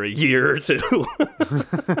after a year or two.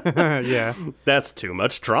 Yeah. That's too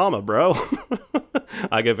much trauma, bro.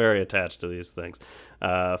 I get very attached to these things.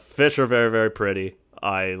 Fish are very, very pretty.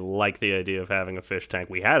 I like the idea of having a fish tank.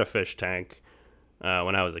 We had a fish tank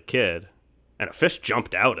when I was a kid, and a fish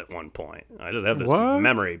jumped out at one point. I just have this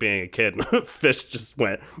memory being a kid, and a fish just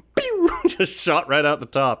went, pew, just shot right out the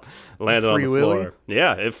top, landed on the floor.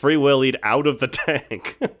 Yeah, it free willied out of the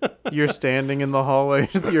tank. You're standing in the hallway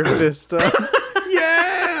with your fist up.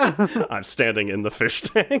 Yeah! I'm standing in the fish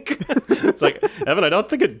tank. It's like, Evan, I don't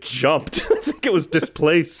think it jumped. I think it was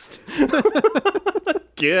displaced.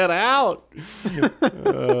 Get out.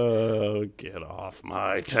 Oh, get off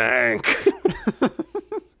my tank.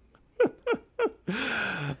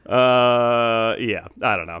 Yeah,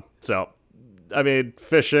 I don't know. So, I mean,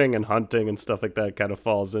 fishing and hunting and stuff like that kind of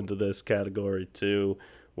falls into this category too,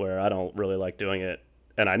 where I don't really like doing it.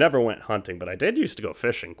 And I never went hunting, but I did used to go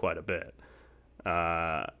fishing quite a bit.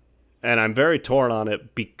 And I'm very torn on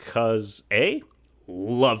it because, A,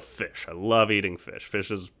 love fish. I love eating fish.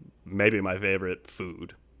 Fish is maybe my favorite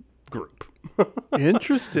food group.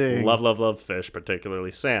 Interesting. Love fish,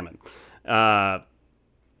 particularly salmon.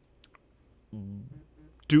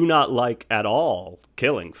 Do not like at all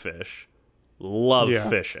killing fish. Love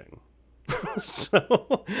fishing.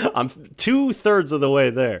 So I'm 2/3 of the way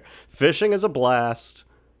there. Fishing is a blast,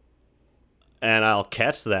 and I'll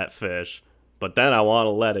catch that fish, but then I want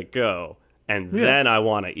to let it go, and then I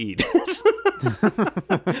want to eat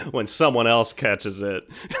it. When someone else catches it,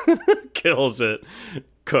 kills it,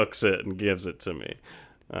 cooks it, and gives it to me.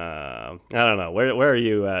 I don't know. Where are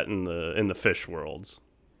you at in the fish worlds?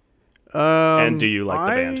 And do you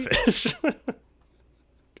like the band fish?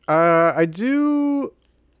 I do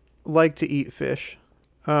like to eat fish.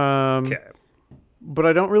 Okay. But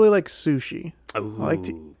I don't really like sushi.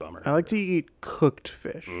 Ooh, bummer. I like to eat cooked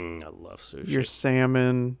fish. I love sushi. Your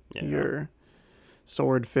salmon, your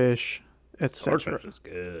swordfish, etc. Swordfish is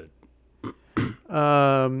good.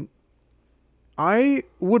 I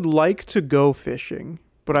would like to go fishing,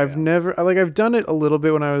 but I've done it a little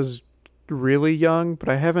bit when I was really young, but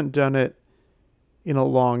I haven't done it in a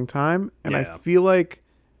long time, and I feel like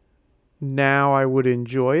now I would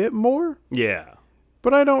enjoy it more. Yeah.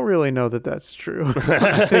 But I don't really know that that's true.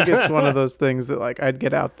 I think it's one of those things that, like, I'd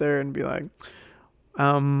get out there and be like,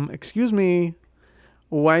 excuse me,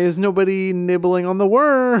 why is nobody nibbling on the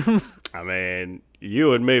worm? I mean,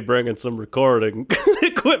 you and me bringing some recording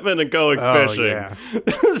equipment and going fishing. Yeah.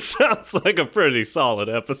 Sounds like a pretty solid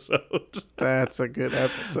episode. That's a good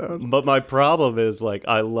episode. But my problem is, like,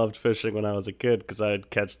 I loved fishing when I was a kid because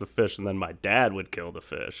I'd catch the fish and then my dad would kill the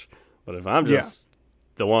fish. But if I'm just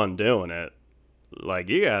the one doing it, like,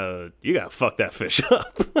 you gotta fuck that fish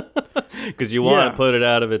up. Because you want to put it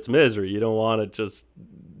out of its misery. You don't want it just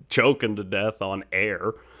choking to death on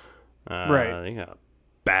air. Right. You gotta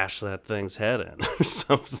bash that thing's head in or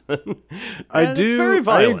something. I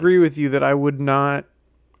agree with you that I would not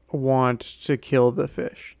want to kill the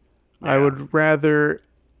fish. I would rather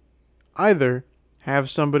either have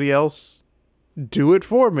somebody else do it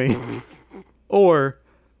for me or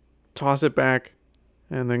toss it back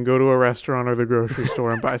and then go to a restaurant or the grocery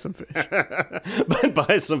store and buy some fish.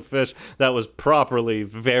 Buy some fish that was properly,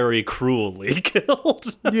 very cruelly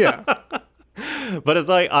killed. Yeah. But it's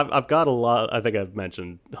like, I've got a lot. I think I've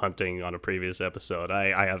mentioned hunting on a previous episode.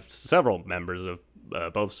 I have several members of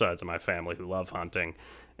both sides of my family who love hunting.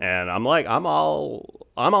 And I'm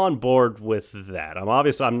on board with that.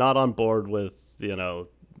 I'm not on board with,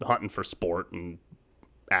 hunting for sport and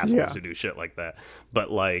assholes who do shit like that. But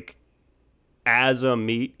like, as a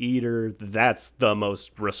meat eater, that's the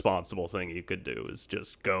most responsible thing you could do, is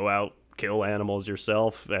just go out, kill animals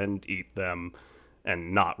yourself, and eat them,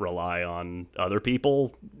 and not rely on other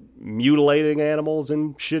people mutilating animals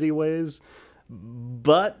in shitty ways.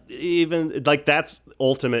 But even, like, that's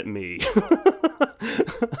ultimate me.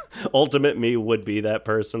 Ultimate me would be that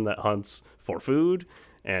person that hunts for food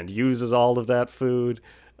and uses all of that food.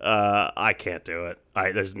 I can't do it.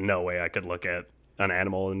 There's no way I could look at an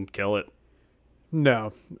animal and kill it.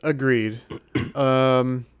 No, agreed.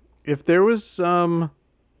 If there was some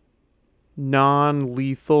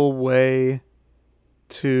non-lethal way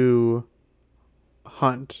to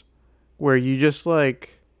hunt where you just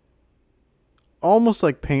like almost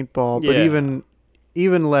like paintball, but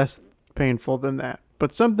even less painful than that,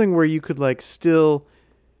 but something where you could like still,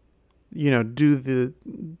 do the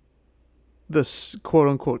quote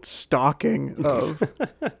unquote stalking of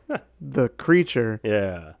the creature.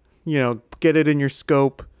 Yeah. Get it in your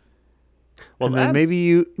scope. Well, and then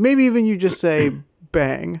maybe even you just say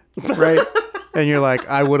bang, right? And you're like,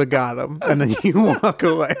 I would have got him, and then you walk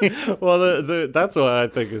away. Well, that's what I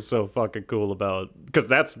think is so fucking cool about, because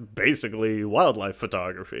that's basically wildlife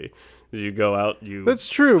photography. You go out, That's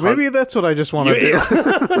true. Hunt. Maybe that's what I just want to do.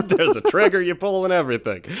 There's a trigger, you pull and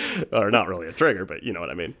everything. Or not really a trigger, but you know what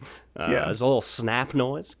I mean. There's a little snap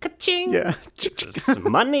noise. Ka-ching! Yeah. Just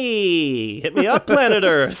money! Hit me up, planet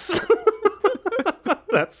Earth!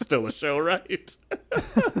 That's still a show, right?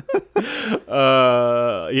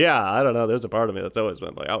 I don't know. There's a part of me that's always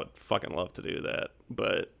been like, I would fucking love to do that.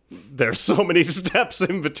 But there's so many steps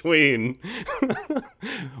in between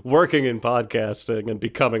working in podcasting and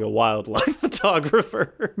becoming a wildlife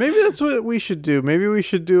photographer. Maybe that's what we should do. Maybe we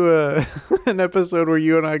should do an episode where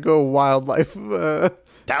you and I go wildlife that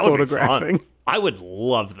would photographing. Be fun. I would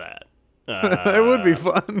love that. It would be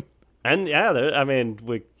fun. And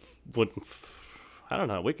we would... I don't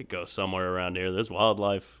know. We could go somewhere around here. There's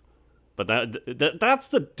wildlife, but that's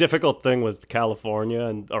the difficult thing with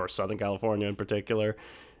California or Southern California in particular,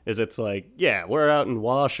 is it's like, yeah, we're out in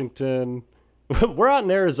Washington, we're out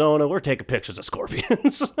in Arizona, we're taking pictures of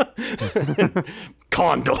scorpions,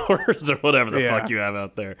 condors, or whatever the fuck you have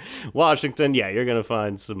out there. Washington, you're gonna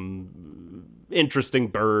find some interesting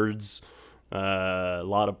birds. A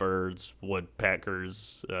lot of birds,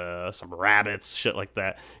 woodpeckers, some rabbits, shit like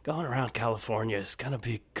that. Going around California is gonna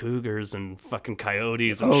be cougars and fucking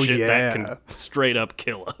coyotes and that can straight up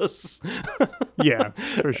kill us. Yeah,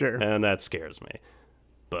 for sure. And that scares me.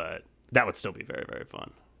 But that would still be very, very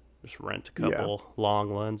fun. Just rent a couple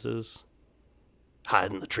long lenses,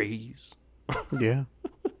 hide in the trees. Yeah.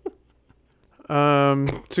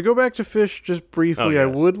 To go back to fish just briefly, I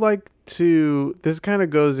would like to... This kind of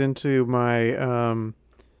goes into my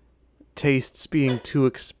tastes being too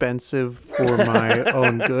expensive for my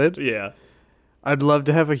own good. Yeah. I'd love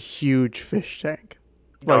to have a huge fish tank.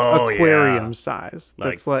 Like aquarium size.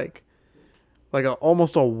 That's like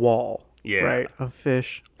almost a wall, right, of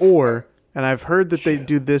fish. Or, and I've heard that they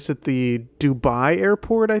do this at the Dubai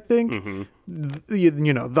airport, I think. Mm-hmm.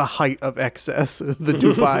 The height of excess, the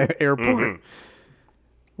Dubai airport,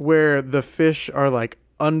 where the fish are like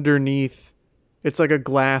underneath. It's like a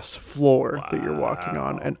glass floor that you're walking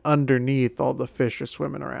on, and underneath all the fish are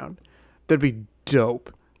swimming around. That'd be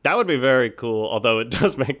dope. That would be very cool, although it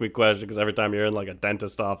does make me question, because every time you're in like a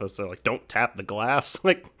dentist office, they're like, don't tap the glass.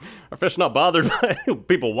 Like, are fish not bothered by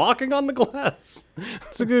people walking on the glass?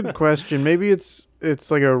 It's a good question. Maybe it's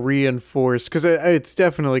like a reinforced, because it's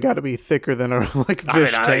definitely got to be thicker than a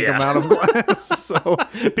fish tank amount of glass. So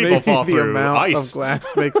people maybe fall the through amount ice. of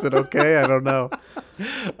glass makes it okay. I don't know.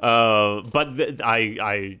 But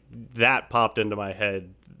that popped into my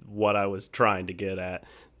head what I was trying to get at,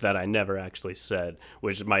 that I never actually said,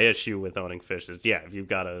 which is my issue with owning fish is, if you've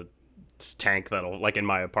got a tank that'll, like in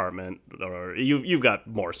my apartment, or you've got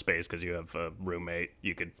more space because you have a roommate,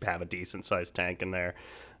 you could have a decent sized tank in there.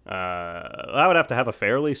 I would have to have a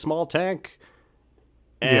fairly small tank,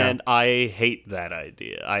 and I hate that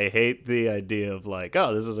idea. I hate the idea of like,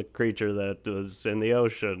 oh, this is a creature that was in the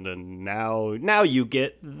ocean, and now you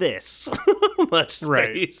get this much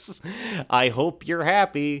space. Right. I hope you're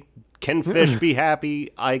happy. Can fish be happy?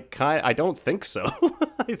 I don't think so.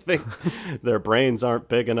 I think their brains aren't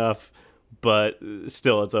big enough, but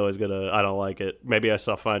still, it's always I don't like it. Maybe I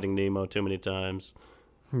saw Finding Nemo too many times.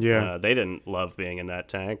 Yeah. They didn't love being in that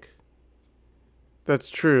tank. That's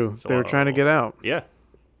true. They were trying to get out. Yeah.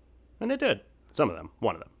 And they did. Some of them.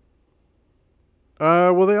 One of them.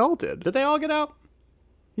 Well, they all did. Did they all get out?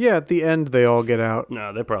 Yeah, at the end they all get out.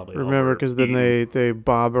 No, they probably all Remember, were because then eaten. they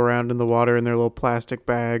bob around in the water in their little plastic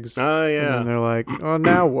bags. Oh, And yeah. then they're like, oh,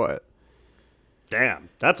 now what? Damn,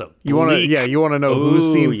 that's a You want to? bleak- Yeah, you want to know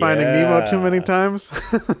who's seen Ooh, Finding Nemo too many yeah. times?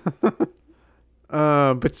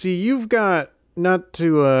 But see, you've got, not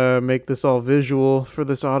to make this all visual for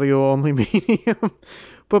this audio only medium,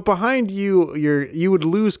 but behind you, you would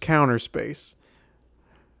lose counter space.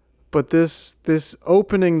 But this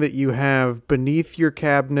opening that you have beneath your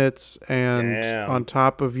cabinets and Damn. on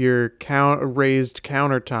top of your raised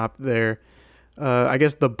countertop there, I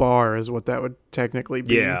guess the bar is what that would technically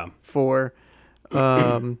be Yeah. for.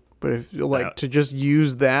 But if to just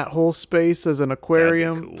use that whole space as an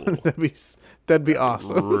aquarium, cool. that'd be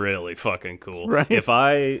awesome. Really fucking cool. Right? If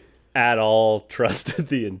I at all trusted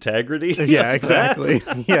the integrity. Yeah, of exactly.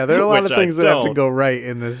 that, Yeah, there are a lot of which I things that have to don't. go right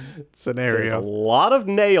in this There's a scenario. lot of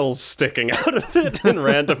nails sticking out of it in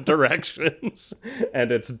random directions,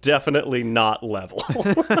 and it's definitely not level.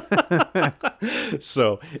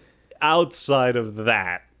 So, outside of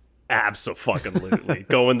that, abso-fucking-lutely,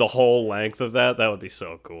 going the whole length of that would be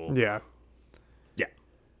so cool. Yeah. Yeah.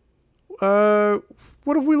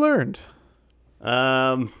 What have we learned?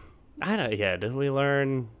 Did we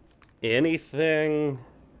learn anything?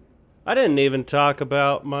 I didn't even talk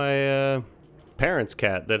about my parents'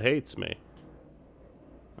 cat that hates me.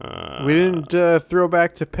 We didn't throw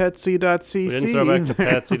back to Petsy.cc. We didn't throw back to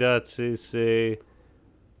Patsy.cc.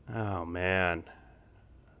 Oh, man.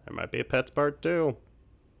 There might be a Pets Part 2.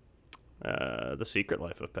 The Secret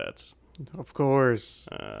Life of Pets. Of course.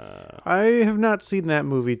 I have not seen that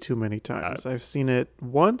movie too many times. I've seen it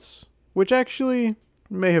once, which actually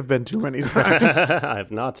may have been too many times. I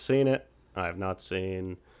have not seen it. I have not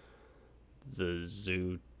seen the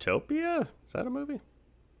Zootopia. Is that a movie?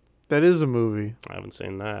 That is a movie. I haven't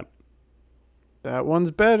seen that. That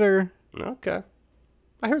one's better. Okay.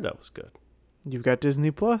 I heard that was good. You've got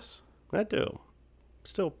Disney Plus. I do.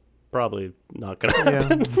 Still probably not going to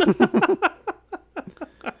happen.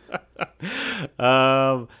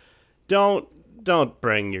 Yeah. Don't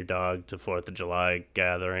bring your dog to 4th of July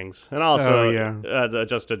gatherings. And also,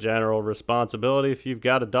 just a general responsibility. If you've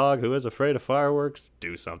got a dog who is afraid of fireworks,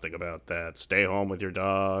 do something about that. Stay home with your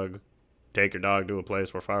dog. Take your dog to a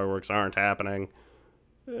place where fireworks aren't happening.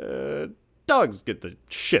 Dogs get the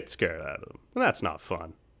shit scared out of them. And that's not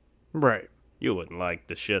fun. Right. You wouldn't like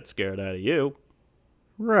the shit scared out of you.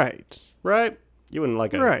 Right. Right? You wouldn't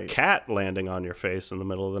like a Right. cat landing on your face in the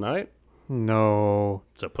middle of the night. No.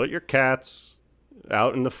 So put your cats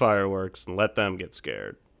out in the fireworks and let them get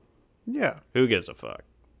scared. Yeah. Who gives a fuck?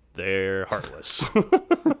 They're heartless.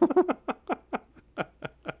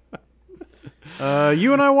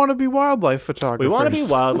 You and I want to be wildlife photographers. We want to be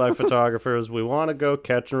wildlife photographers. We want to go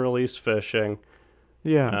catch and release fishing.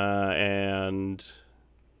 Yeah. And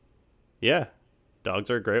yeah, dogs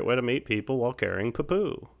are a great way to meet people while carrying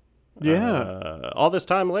poo-poo. Yeah. All this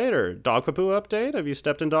time later, dog poo-poo update? Have you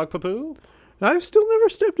stepped in dog poo-poo? I've still never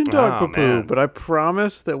stepped in dog Oh, poo-poo, man. but I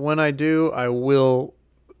promise that when I do, I will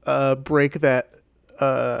break that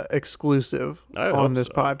exclusive I hope on this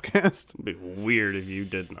so. podcast. It'd be weird if you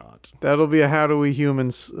did not. That'll be a How Do We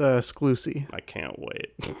Humans exclusive. I can't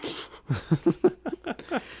wait.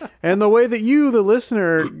 And the way that you, the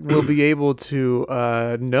listener, will be able to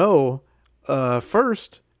know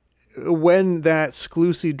first when that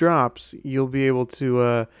exclusive drops, you'll be able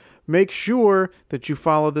to make sure that you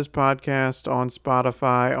follow this podcast on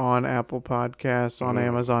Spotify, on Apple Podcasts, on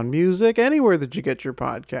Amazon Music, anywhere that you get your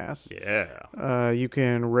podcasts. Yeah. You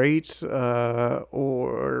can rate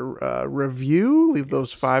or review. Leave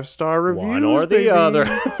those 5-star reviews. One or the baby. other.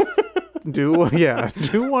 Do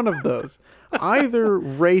one of those. Either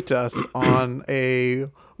rate us on a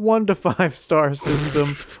 1 to 5 star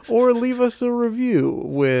system, or leave us a review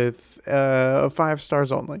with 5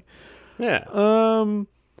 stars only. Yeah.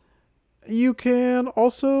 You can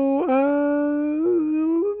also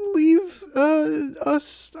leave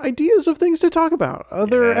us ideas of things to talk about,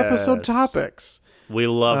 other episode Yes. topics. We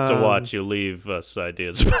love to watch you leave us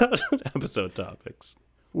ideas about episode topics.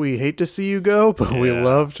 We hate to see you go, but we Yeah.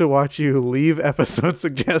 love to watch you leave episode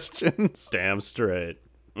suggestions. Damn straight.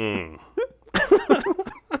 You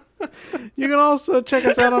can also check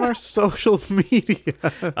us out on our social media.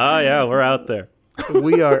 Oh, yeah, we're out there.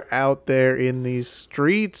 We are out there in these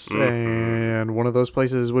streets, and one of those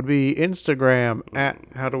places would be Instagram at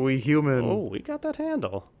How Do We Human. Oh, we got that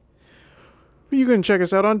handle. You can check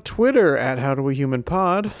us out on Twitter at How Do We Human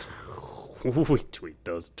Pod, Ooh, we tweet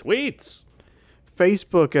those tweets.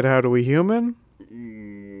 Facebook at How Do We Human,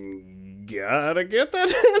 Gotta get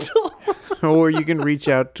that handle. or you can reach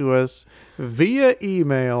out to us via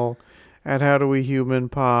email at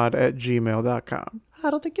howdowehumanpod@gmail.com. I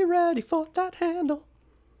don't think you're ready for that handle.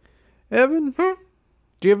 Evan, do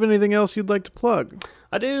you have anything else you'd like to plug?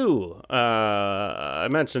 I do. I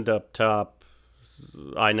mentioned up top,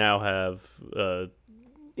 I now have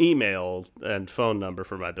email and phone number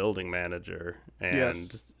for my building manager, and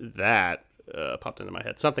Yes. that popped into my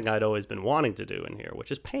head. Something I'd always been wanting to do in here,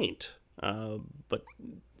 which is paint. But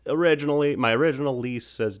originally, my original lease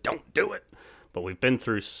says don't do it. But we've been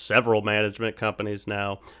through several management companies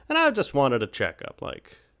now, and I just wanted a checkup.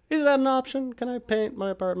 Like, is that an option? Can I paint my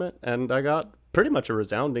apartment? And I got pretty much a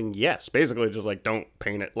resounding yes. Basically, just like, don't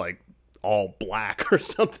paint it like all black or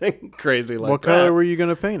something crazy like that. What color were you going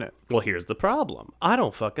to paint it? Well, here's the problem. I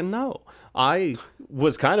don't fucking know. I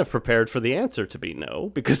was kind of prepared for the answer to be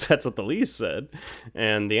no, because that's what the lease said.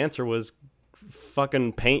 And the answer was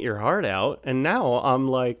fucking paint your heart out. And now I'm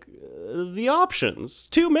like, the options,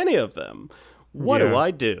 too many of them. What do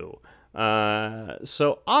I do?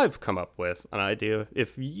 So I've come up with an idea.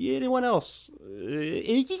 If anyone else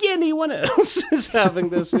is having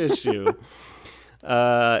this issue,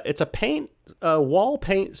 it's a wall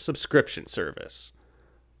paint subscription service.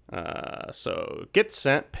 So get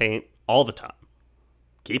sent paint all the time.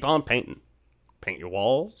 Keep on painting. Paint your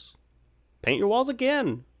walls. Paint your walls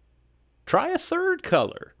again. Try a third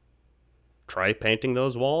color. Try painting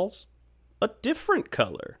those walls a different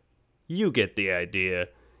color. You get the idea.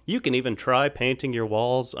 You can even try painting your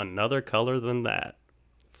walls another color than that.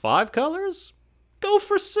 5 colors? Go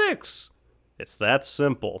for 6. It's that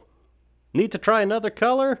simple. Need to try another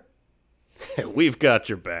color? We've got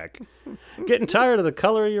your back. Getting tired of the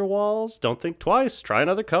color of your walls? Don't think twice. Try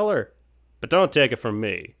another color. But don't take it from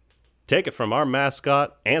me. Take it from our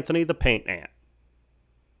mascot, Anthony the Paint Ant.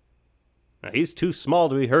 Now, he's too small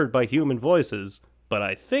to be heard by human voices, but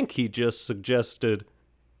I think he just suggested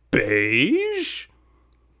beige?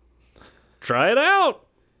 Try it out.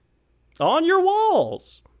 On your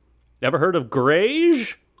walls. Ever heard of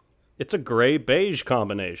greige? It's a gray-beige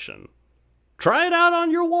combination. Try it out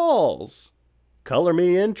on your walls. Color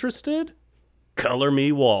me interested? Color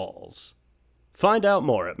me walls. Find out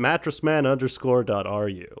more at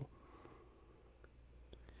mattressman_.ru.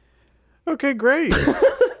 Okay, great.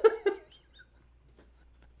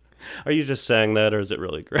 Are you just saying that, or is it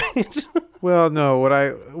really great? Well, no, what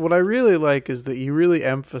I really like is that you really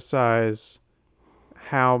emphasize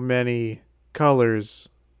how many colors.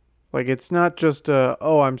 Like, it's not just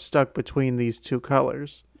I'm stuck between these two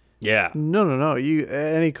colors. Yeah. No. You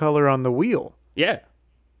any color on the wheel. Yeah.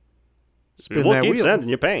 Spin We'll that keep wheel. sending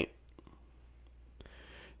you paint.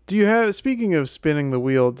 Do you have, speaking of spinning the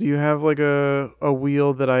wheel, do you have like a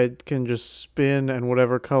wheel that I can just spin and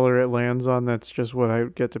whatever color it lands on, that's just what I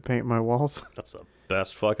get to paint my walls? That's the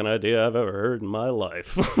best fucking idea I've ever heard in my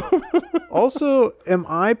life. Also, am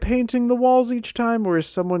I painting the walls each time, or is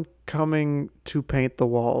someone coming to paint the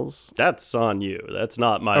walls? That's on you. That's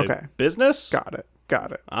not my business. Got it.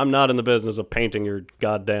 I'm not in the business of painting your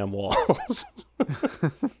goddamn walls.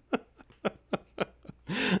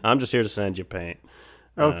 I'm just here to send you paint.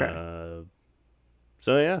 Okay.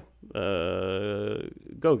 So yeah,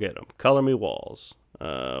 go get them. Color me walls.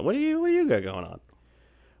 What do you got going on?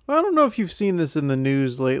 Well, I don't know if you've seen this in the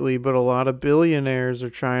news lately, but a lot of billionaires are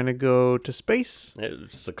trying to go to space.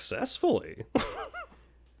 Successfully.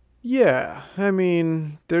 Yeah, I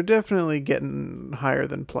mean, they're definitely getting higher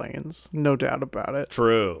than planes, no doubt about it.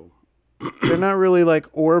 True. They're not really like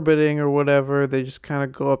orbiting or whatever. They just kind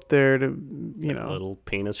of go up there to, Little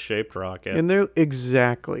penis-shaped rocket. And they're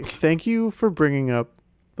exactly. Thank you for bringing up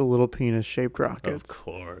the little penis-shaped rockets. Of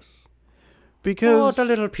course. Because the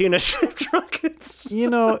little penis-shaped rockets.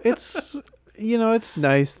 it's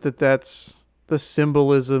nice that that's the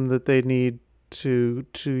symbolism that they need to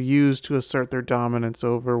use to assert their dominance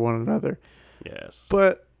over one another. Yes.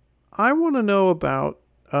 But I want to know about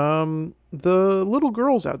the little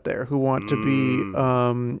girls out there who want to be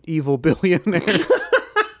evil billionaires.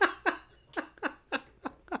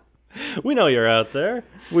 We know you're out there.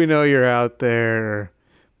 We know you're out there.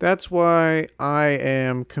 That's why I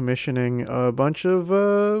am commissioning a bunch of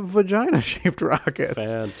vagina-shaped rockets.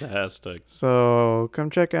 Fantastic. So come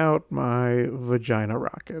check out my vagina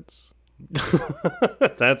rockets.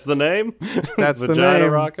 That's the name? That's the Vagina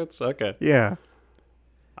name. rockets? Okay. Yeah.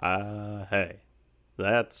 Hey,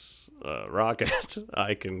 that's a rocket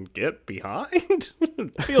I can get behind.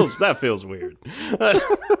 That feels weird.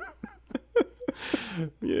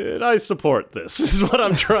 Yeah, I support this. Is what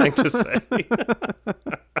I'm trying to say.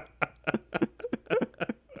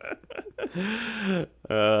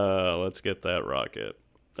 Let's get that rocket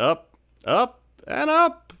up, and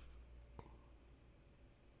up.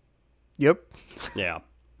 Yep. Yeah.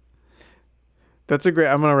 That's a great.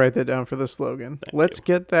 I'm gonna write that down for the slogan. Let's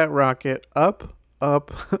get that rocket up,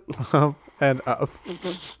 up, up, and up.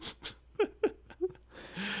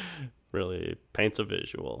 Really paints a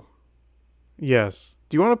visual. Yes.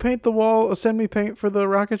 Do you want to paint the wall? Send me paint for the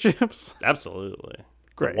rocket ships. Absolutely.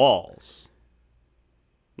 Great. The walls.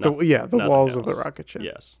 The walls else. of the rocket ship.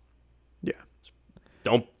 Yes. Yeah.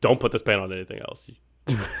 Don't put this paint on anything else.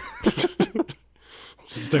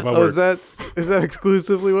 Just take my Oh, word. is that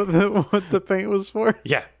exclusively what the paint was for?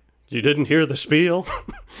 Yeah. You didn't hear the spiel?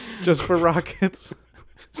 Just for rockets?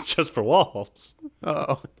 It's just for walls.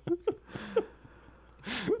 Oh.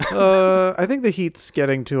 I think the heat's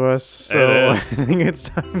getting to us, so I think it's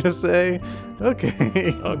time to say,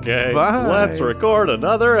 okay. Okay. Bye. Let's record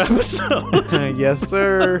another episode. Yes,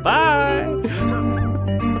 sir. Bye.